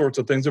of those sorts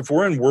of things, if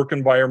we're in work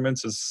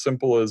environments as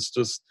simple as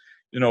just,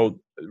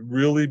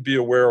 really be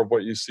aware of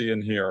what you see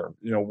and hear.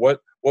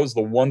 What was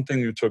the one thing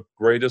you took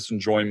greatest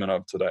enjoyment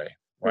of today,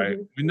 right?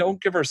 We don't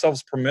give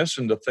ourselves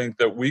permission to think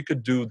that we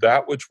could do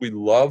that which we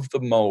love the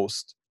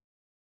most.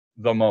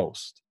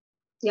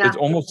 Yeah. It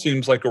almost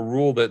seems like a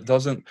rule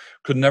that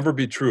could never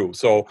be true.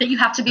 So that you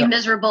have to be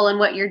miserable in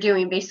what you're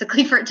doing,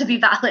 basically, for it to be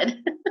valid.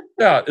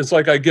 Yeah, it's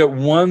like I get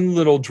one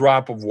little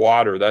drop of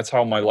water. That's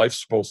how my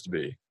life's supposed to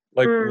be.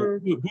 Like,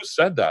 who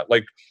said that?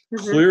 Like,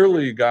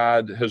 clearly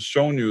God has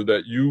shown you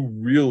that you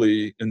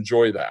really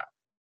enjoy that.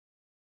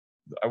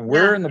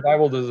 Where in the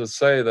Bible does it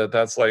say that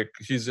that's like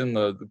he's in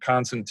the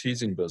constant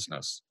teasing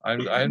business?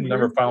 I've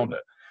never found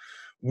it.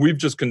 we've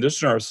just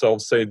conditioned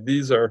ourselves, say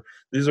these are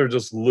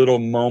just little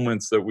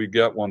moments that we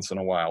get once in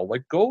a while.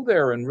 Like, go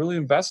there and really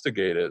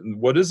investigate it. And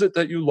what is it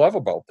that you love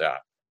about that?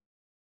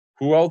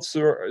 Who else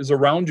is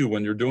around you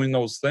when you're doing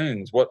those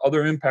things? What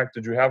other impact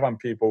did you have on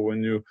people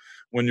when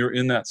you're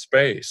in that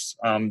space?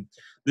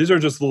 These are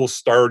just little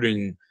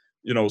starting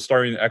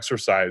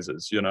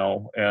exercises,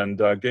 and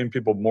getting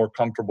people more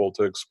comfortable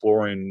to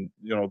exploring,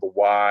 the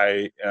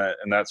why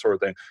and that sort of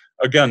thing.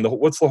 Again,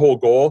 what's the whole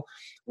goal?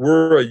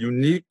 We're a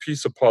unique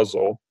piece of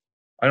puzzle.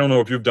 I don't know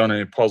if you've done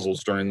any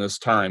puzzles during this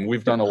time.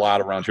 We've done a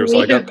lot around here,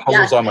 so I got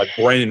puzzles on my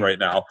brain right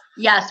now.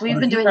 Yes, we've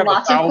been doing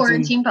lots of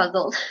quarantine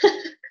puzzles.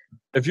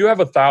 If you have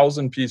a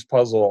 1,000-piece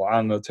puzzle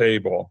on the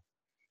table,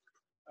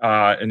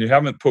 and you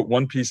haven't put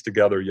one piece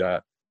together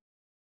yet,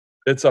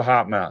 it's a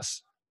hot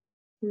mess.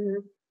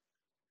 Mm-hmm.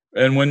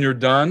 And when you're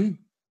done,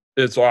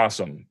 it's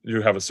awesome.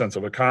 You have a sense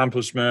of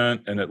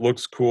accomplishment, and it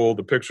looks cool.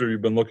 The picture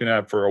you've been looking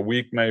at for a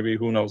week, maybe,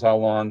 who knows how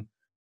long.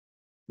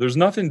 There's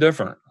nothing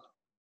different.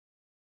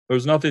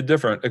 There's nothing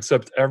different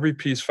except every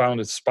piece found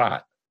its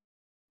spot.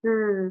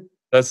 Mm.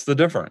 That's the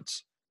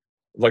difference.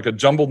 Like a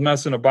jumbled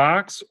mess in a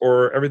box,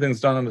 or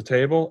everything's done on the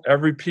table,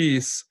 every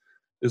piece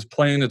is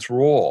playing its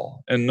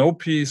role, and no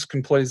piece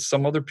can play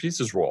some other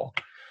piece's role.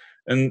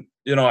 And,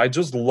 I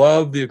just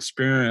love the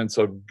experience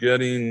of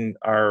getting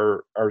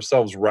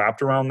ourselves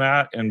wrapped around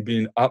that and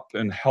being up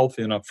and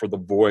healthy enough for the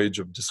voyage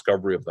of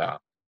discovery of that.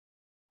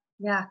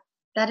 Yeah,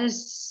 that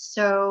is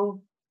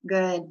so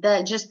good.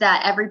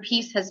 That every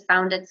piece has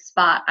found its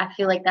spot. I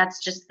feel like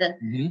that's just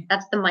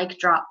that's the mic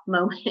drop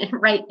moment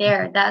right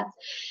there.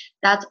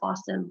 That's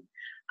awesome.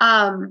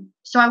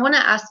 So I want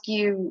to ask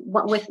you,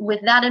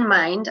 with that in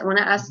mind, I want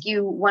to ask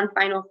you one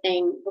final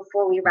thing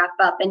before we wrap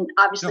up. And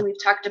obviously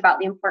we've talked about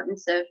the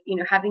importance of,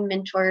 having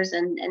mentors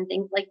and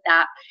things like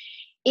that.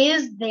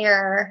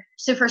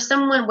 So for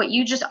someone, what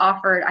you just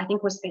offered, I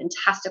think was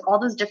fantastic. All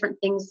those different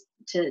things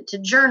to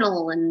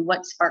journal, and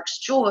what sparks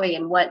joy,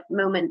 and what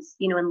moments,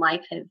 in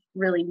life have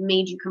really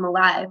made you come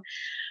alive.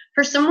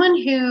 For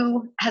someone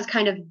who has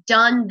kind of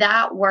done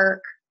that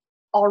work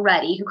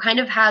already, who kind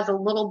of has a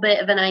little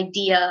bit of an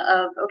idea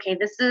of, okay,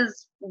 this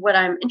is what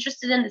I'm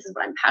interested in, this is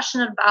what I'm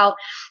passionate about,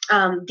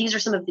 these are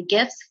some of the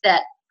gifts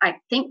that I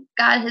think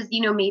God has,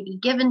 maybe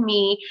given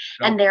me,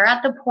 and they're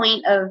at the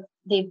point of,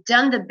 they've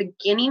done the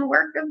beginning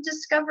work of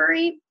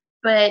discovery,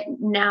 but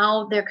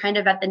now they're kind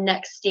of at the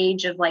next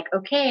stage of like,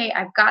 okay,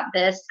 I've got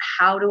this,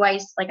 how do I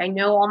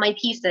know all my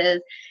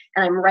pieces,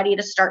 and I'm ready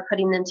to start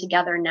putting them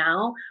together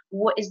now.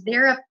 What is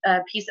there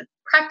a piece of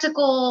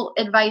practical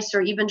advice,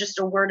 or even just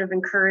a word of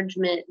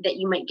encouragement that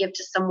you might give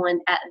to someone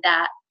at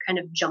that kind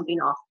of jumping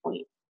off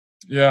point?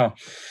 Yeah.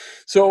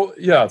 So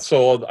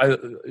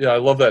I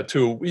love that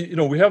too.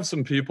 We have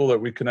some people that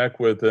we connect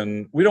with,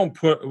 and we don't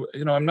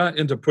I'm not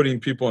into putting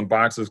people in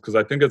boxes, because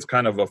I think it's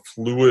kind of a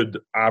fluid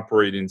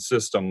operating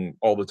system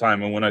all the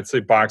time. And when I say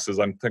boxes,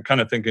 I'm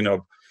kind of thinking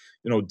of,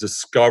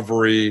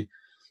 discovery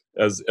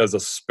as a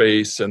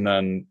space, and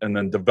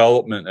then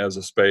development as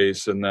a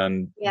space, and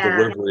then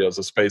delivery as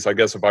a space, I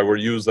guess, if I were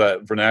to use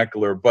that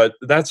vernacular. But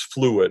that's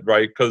fluid,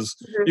 right? Because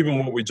even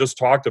what we just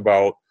talked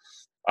about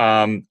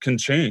can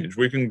change.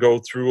 We can go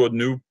through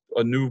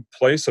a new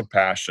place of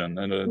passion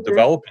and a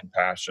developing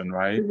passion,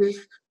 right?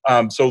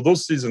 So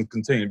those seasons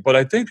continue. But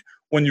I think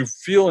when you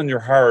feel in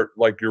your heart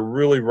like you're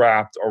really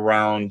wrapped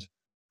around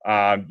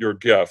your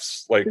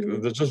gifts, like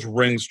that just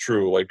rings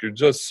true, like you're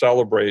just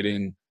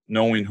celebrating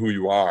knowing who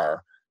you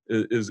are,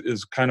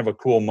 is kind of a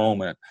cool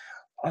moment.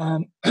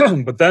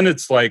 But then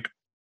it's like,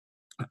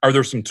 are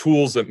there some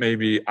tools that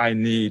maybe I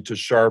need to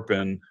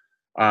sharpen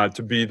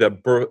to be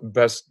the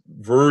best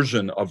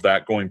version of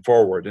that going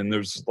forward? And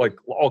there's like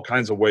all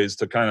kinds of ways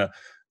to kind of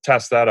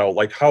test that out.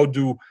 Like, how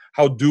do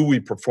we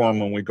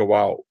perform when we go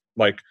out?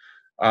 Like,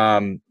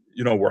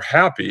 we're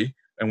happy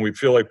and we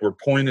feel like we're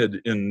pointed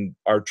in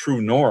our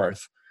true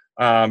north,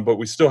 but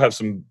we still have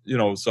some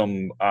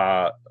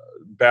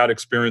bad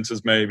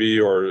experiences maybe,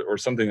 or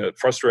something that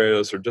frustrated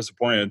us or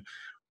disappointed.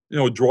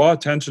 Draw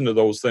attention to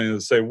those things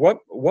and say,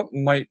 what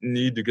might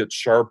need to get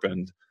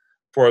sharpened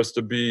for us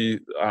to be,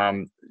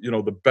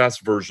 the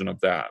best version of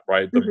that,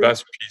 right? The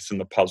best piece in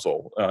the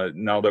puzzle.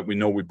 Now that we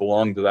know we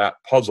belong to that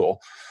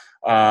puzzle,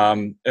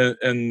 and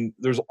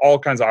there's all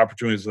kinds of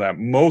opportunities in that.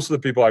 Most of the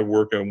people I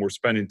work in, we're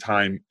spending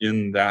time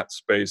in that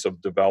space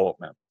of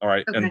development. All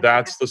right, and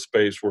that's the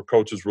space where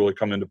coaches really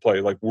come into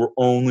play. Like, we're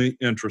only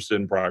interested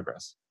in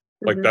progress.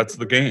 Like, that's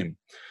the game.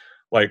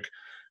 Like,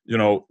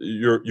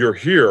 you're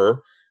here,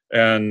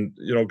 and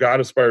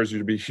God aspires you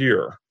to be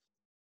here.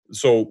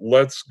 So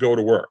let's go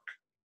to work.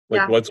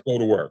 Let's go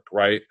to work,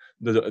 right?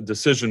 The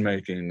decision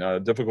making,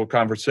 difficult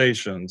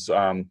conversations,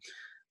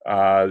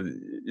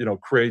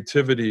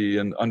 creativity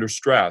and under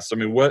stress. I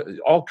mean,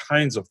 all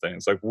kinds of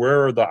things. Like,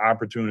 where are the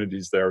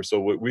opportunities there?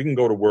 So we can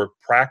go to work,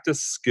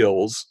 practice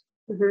skills,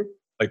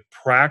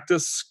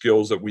 practice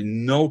skills that we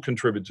know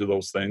contribute to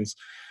those things,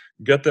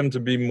 get them to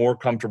be more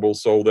comfortable,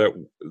 so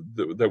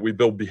that we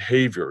build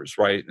behaviors,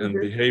 right? And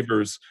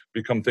behaviors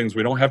become things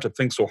we don't have to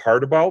think so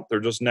hard about. They're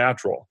just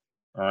natural,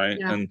 all right?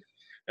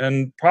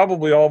 And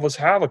probably all of us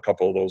have a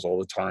couple of those all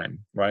the time,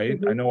 right?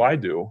 I Mhm. know I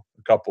do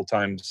a couple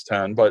times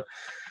 10, but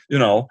you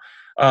know,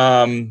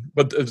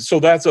 so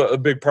that's a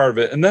big part of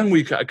it. And then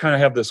we kind of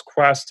have this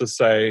quest to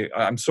say,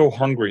 I'm so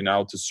hungry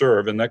now to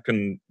serve. And that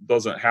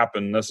doesn't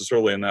happen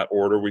necessarily in that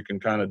order. We can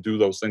kind of do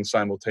those things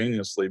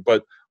simultaneously.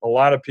 But a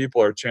lot of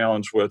people are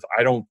challenged with,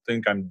 I don't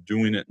think I'm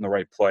doing it in the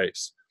right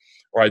place,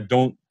 or I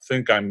don't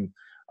think I'm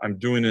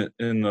doing it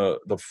in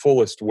the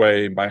fullest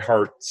way my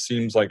heart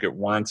seems like it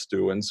wants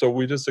to. And so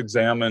we just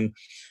examine,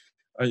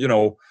 you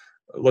know,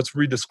 let's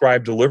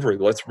redescribe delivery.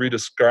 Let's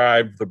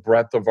redescribe the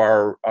breadth of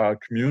our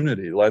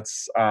community.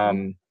 Let's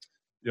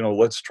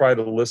try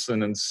to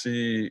listen and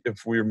see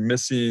if we're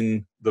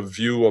missing the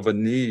view of a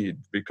need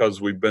because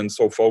we've been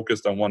so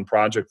focused on one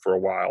project for a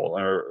while,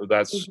 or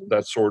Mhm.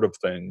 that sort of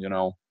thing.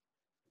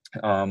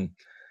 Um,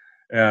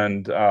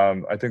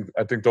 I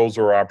think those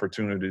are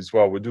opportunities.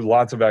 Well, we do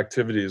lots of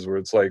activities where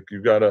it's like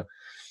you gotta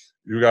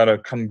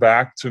come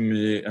back to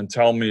me and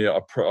tell me a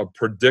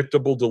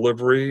predictable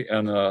delivery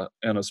and a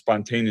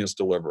spontaneous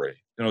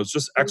delivery. It's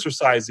just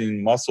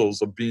exercising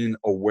muscles of being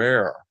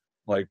aware.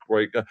 Like,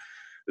 right,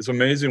 it's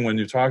amazing when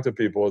you talk to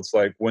people. It's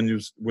like when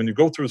you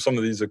go through some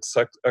of these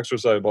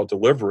exercise about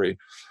delivery,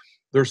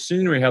 their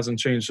scenery hasn't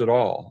changed at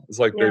all. It's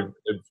like Yeah.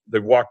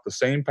 they've walked the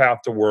same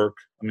path to work.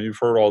 I mean, you've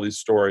heard all these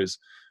stories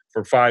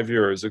for 5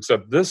 years,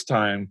 except this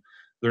time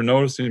they're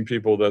noticing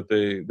people that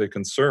they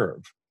can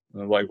serve.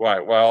 And they're like, why?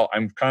 Well,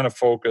 I'm kind of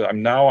focused.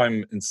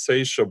 I'm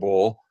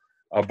insatiable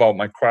about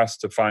my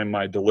quest to find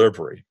my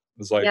delivery.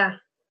 It's like, Yeah.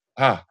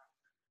 ah,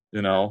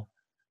 you know,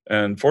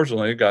 and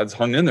fortunately, God's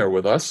hung in there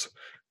with us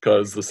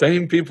because the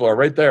same people are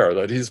right there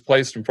that He's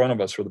placed in front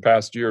of us for the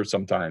past year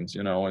sometimes,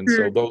 and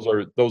so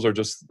Mm. those are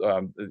just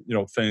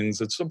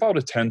things. It's about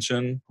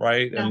attention,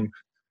 right? Yeah. And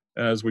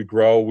as we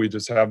grow, we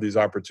just have these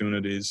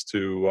opportunities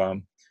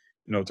to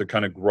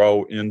kind of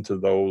grow into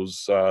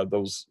those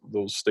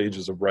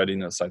stages of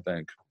readiness, I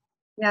think.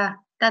 Yeah,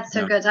 that's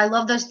so Yeah. good. I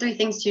love those three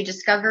things too: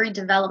 discovery,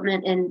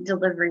 development, and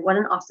delivery. What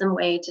an awesome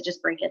way to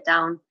just break it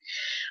down.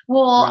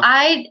 Well,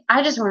 Yeah.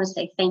 I just want to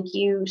say thank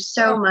you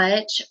so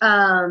Yeah.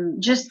 much,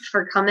 just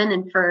for coming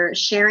and for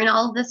sharing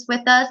all of this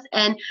with us.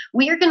 And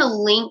we are going to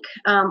link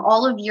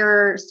all of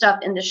your stuff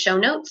in the show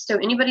notes. So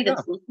anybody Yeah.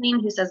 that's listening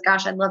who says,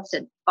 "Gosh, I'd love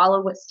to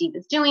follow what Steve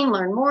is doing,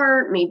 learn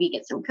more, maybe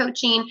get some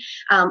coaching,"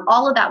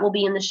 all of that will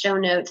be in the show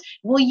notes.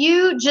 Will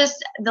you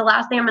just the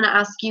last thing I'm going to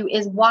ask you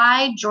is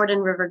why Jordan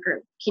River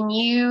Group? Can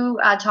you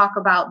talk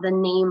about the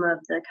name of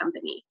the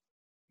company?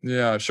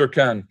 Yeah, sure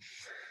can.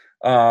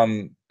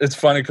 It's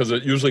funny because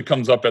it usually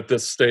comes up at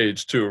this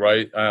stage too,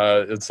 right?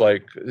 It's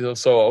like,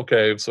 so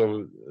okay,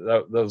 so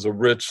that was a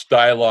rich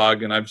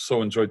dialogue, and I've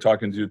so enjoyed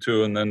talking to you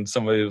too. And then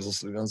somebody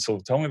was, so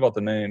tell me about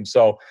the name.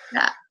 So,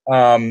 Yeah.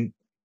 um,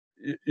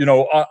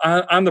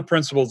 on the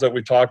principles that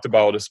we talked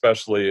about,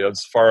 especially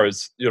as far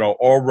as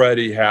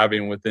already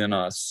having within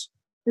us,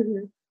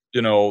 Mhm.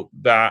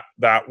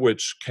 that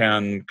which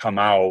can come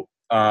out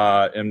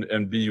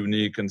and be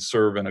unique and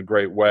serve in a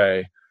great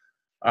way.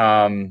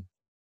 Um,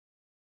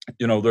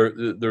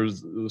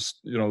 there's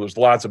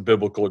lots of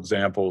biblical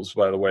examples,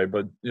 by the way,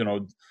 but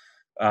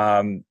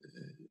um,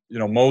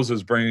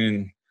 Moses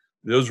bringing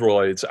the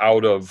Israelites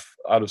out of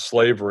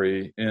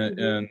slavery Mhm.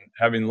 and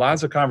having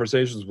lots of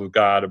conversations with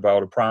God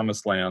about a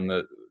promised land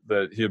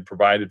that He had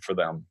provided for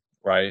them,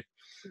 right?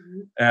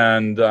 Mhm.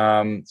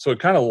 And so it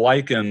kind of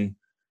likened,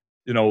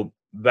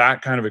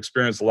 that kind of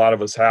experience a lot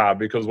of us have,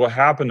 because what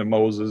happened to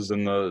Moses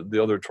and the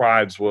other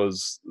tribes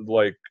was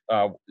like,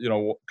 kind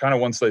of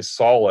once they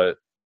saw it,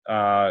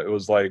 it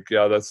was like,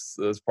 yeah, that's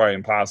probably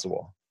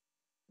impossible.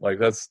 Like,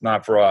 that's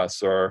not for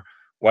us. Or,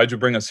 why'd you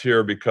bring us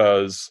here?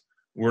 Because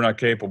we're not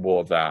capable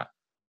of that,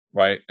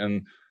 right?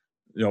 And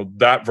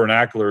that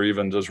vernacular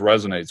even just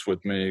resonates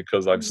with me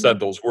because I've Mhm.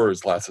 said those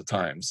words lots of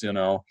times, and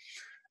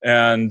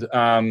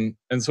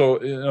so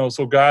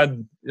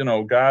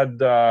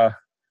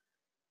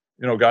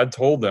God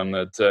told them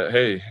that,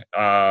 hey,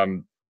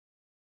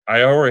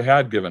 I already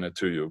had given it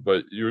to you,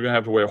 but you're going to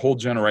have to wait a whole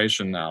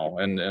generation now.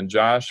 And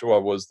Joshua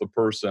was the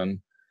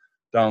person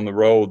down the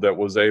road that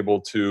was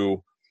able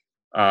to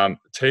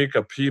take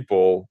a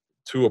people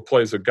to a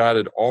place that God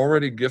had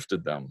already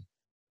gifted them.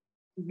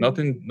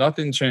 Mhm.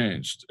 Nothing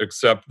changed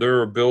except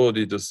their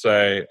ability to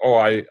say, "Oh,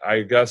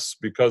 I guess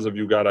because of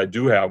you, God, I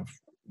do have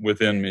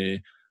within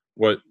me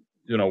what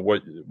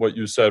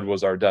you said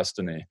was our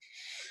destiny."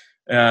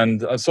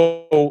 And I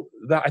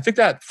think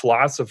that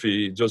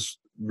philosophy just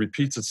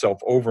repeats itself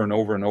over and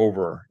over and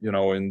over,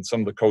 in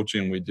some of the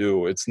coaching we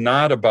do. It's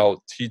not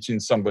about teaching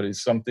somebody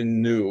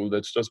something new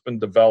that's just been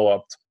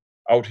developed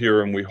out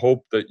here, and we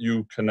hope that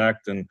you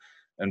connect and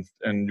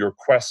your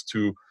quest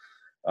to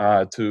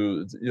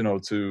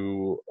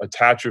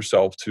attach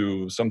yourself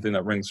to something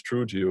that rings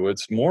true to you.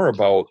 It's more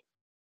about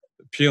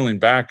peeling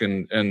back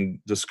and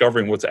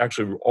discovering what's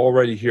actually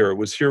already here. It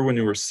was here when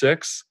you were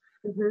 6,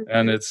 Mhm.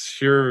 and it's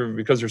here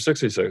because you're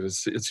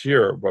 66. It's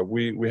here, but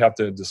we have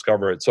to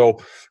discover it. So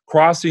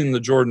crossing the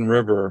Jordan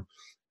River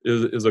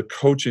is a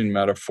coaching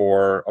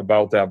metaphor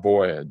about that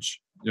voyage.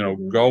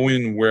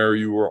 going where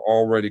you were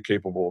already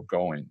capable of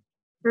going.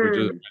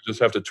 We just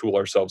have to tool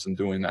ourselves in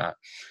doing that.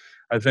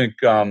 I think,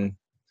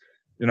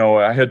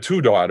 I had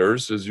two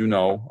daughters, as you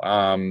know.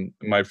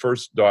 My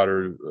first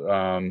daughter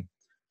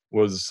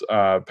was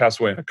passed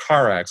away in a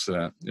car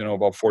accident,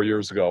 about 4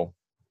 years ago.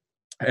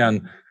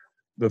 And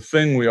the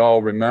thing we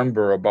all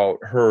remember about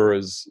her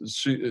is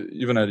she,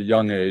 even at a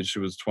young age, she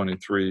was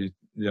 23,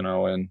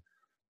 and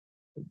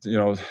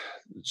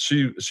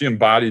she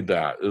embodied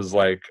that. Is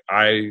like,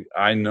 I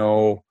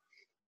know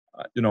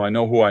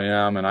who I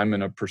am, and I'm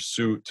in a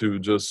pursuit to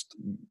just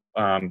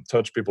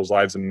touch people's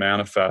lives and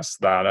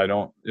manifest that. I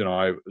don't,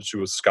 she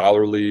was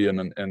scholarly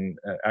and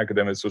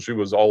academic, so she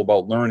was all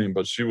about learning,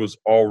 but she was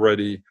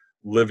already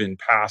living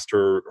past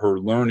her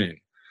learning.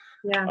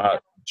 Yeah.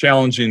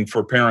 Challenging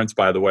for parents,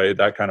 by the way,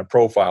 that kind of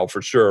profile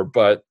for sure.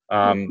 But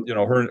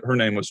her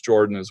name was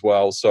Jordan as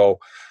well. So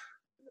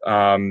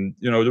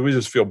we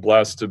just feel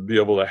blessed to be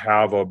able to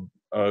have a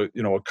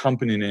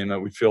company name that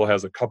we feel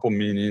has a couple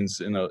meanings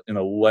in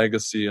a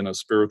legacy, in a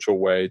spiritual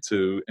way,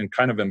 and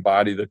kind of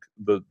embody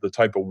the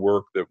type of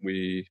work that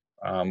we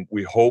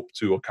hope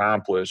to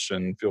accomplish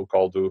and feel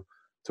called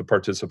to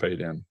participate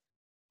in.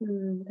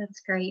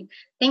 That's great.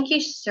 Thank you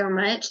so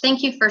much.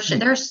 Thank you for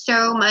there's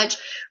so much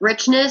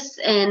richness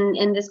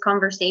in this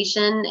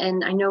conversation,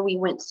 and I know we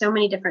went so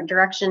many different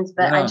directions,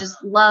 but I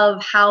just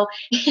love how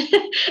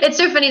it's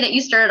so funny that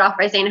you started off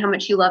by saying how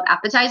much you love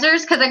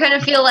appetizers, because I kind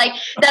of feel like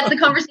that's the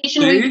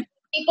conversation we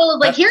people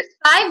like, here's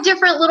 5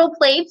 different little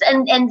plates,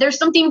 and there's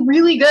something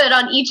really good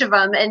on each of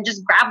them, and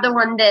just grab the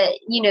one that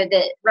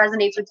that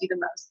resonates with you the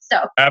most.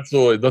 So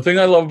absolutely, the thing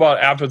I love about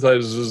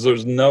appetizers is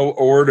there's no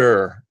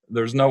order.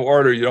 There's no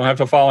order. You don't have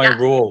to follow any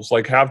rules.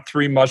 Like, have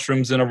 3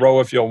 mushrooms in a row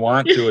if you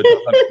want to. It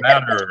doesn't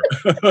matter.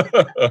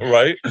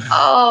 Right?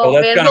 Oh,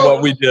 that's kind of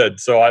what we did.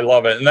 So I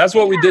love it. And that's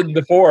what we did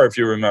before, if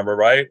you remember,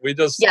 right? We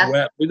just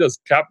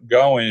kept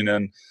going.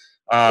 And,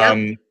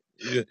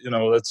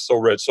 that's so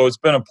rich. So it's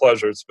been a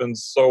pleasure. It's been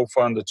so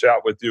fun to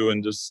chat with you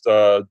and just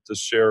to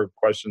share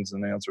questions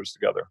and answers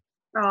together.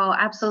 Oh,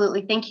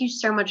 absolutely. Thank you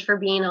so much for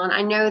being on.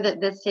 I know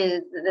that this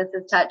has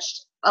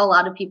touched a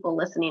lot of people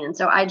listening. And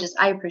so I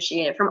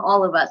appreciate it. From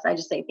all of us, I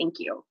just say thank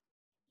you.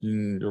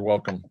 You're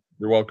welcome.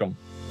 You're welcome.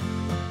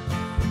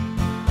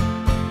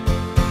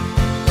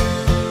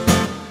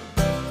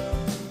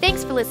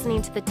 Thanks for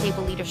listening to the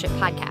Table Leadership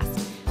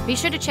Podcast. Be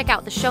sure to check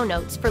out the show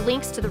notes for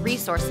links to the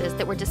resources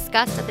that were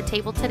discussed at the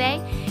table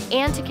today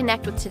and to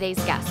connect with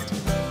today's guest.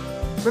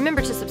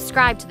 Remember to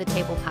subscribe to the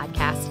Table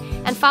Podcast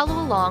and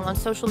follow along on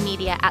social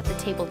media at The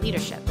Table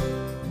Leadership.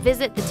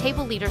 Visit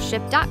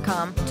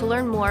thetableleadership.com to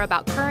learn more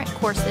about current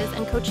courses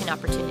and coaching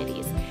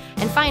opportunities.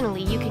 And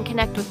finally, you can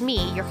connect with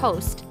me, your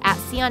host, at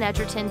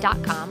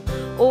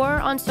cyonedgerton.com or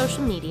on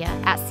social media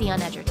at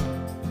cyonedgerton.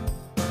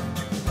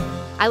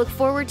 I look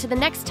forward to the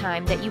next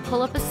time that you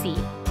pull up a seat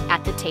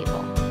at the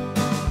table.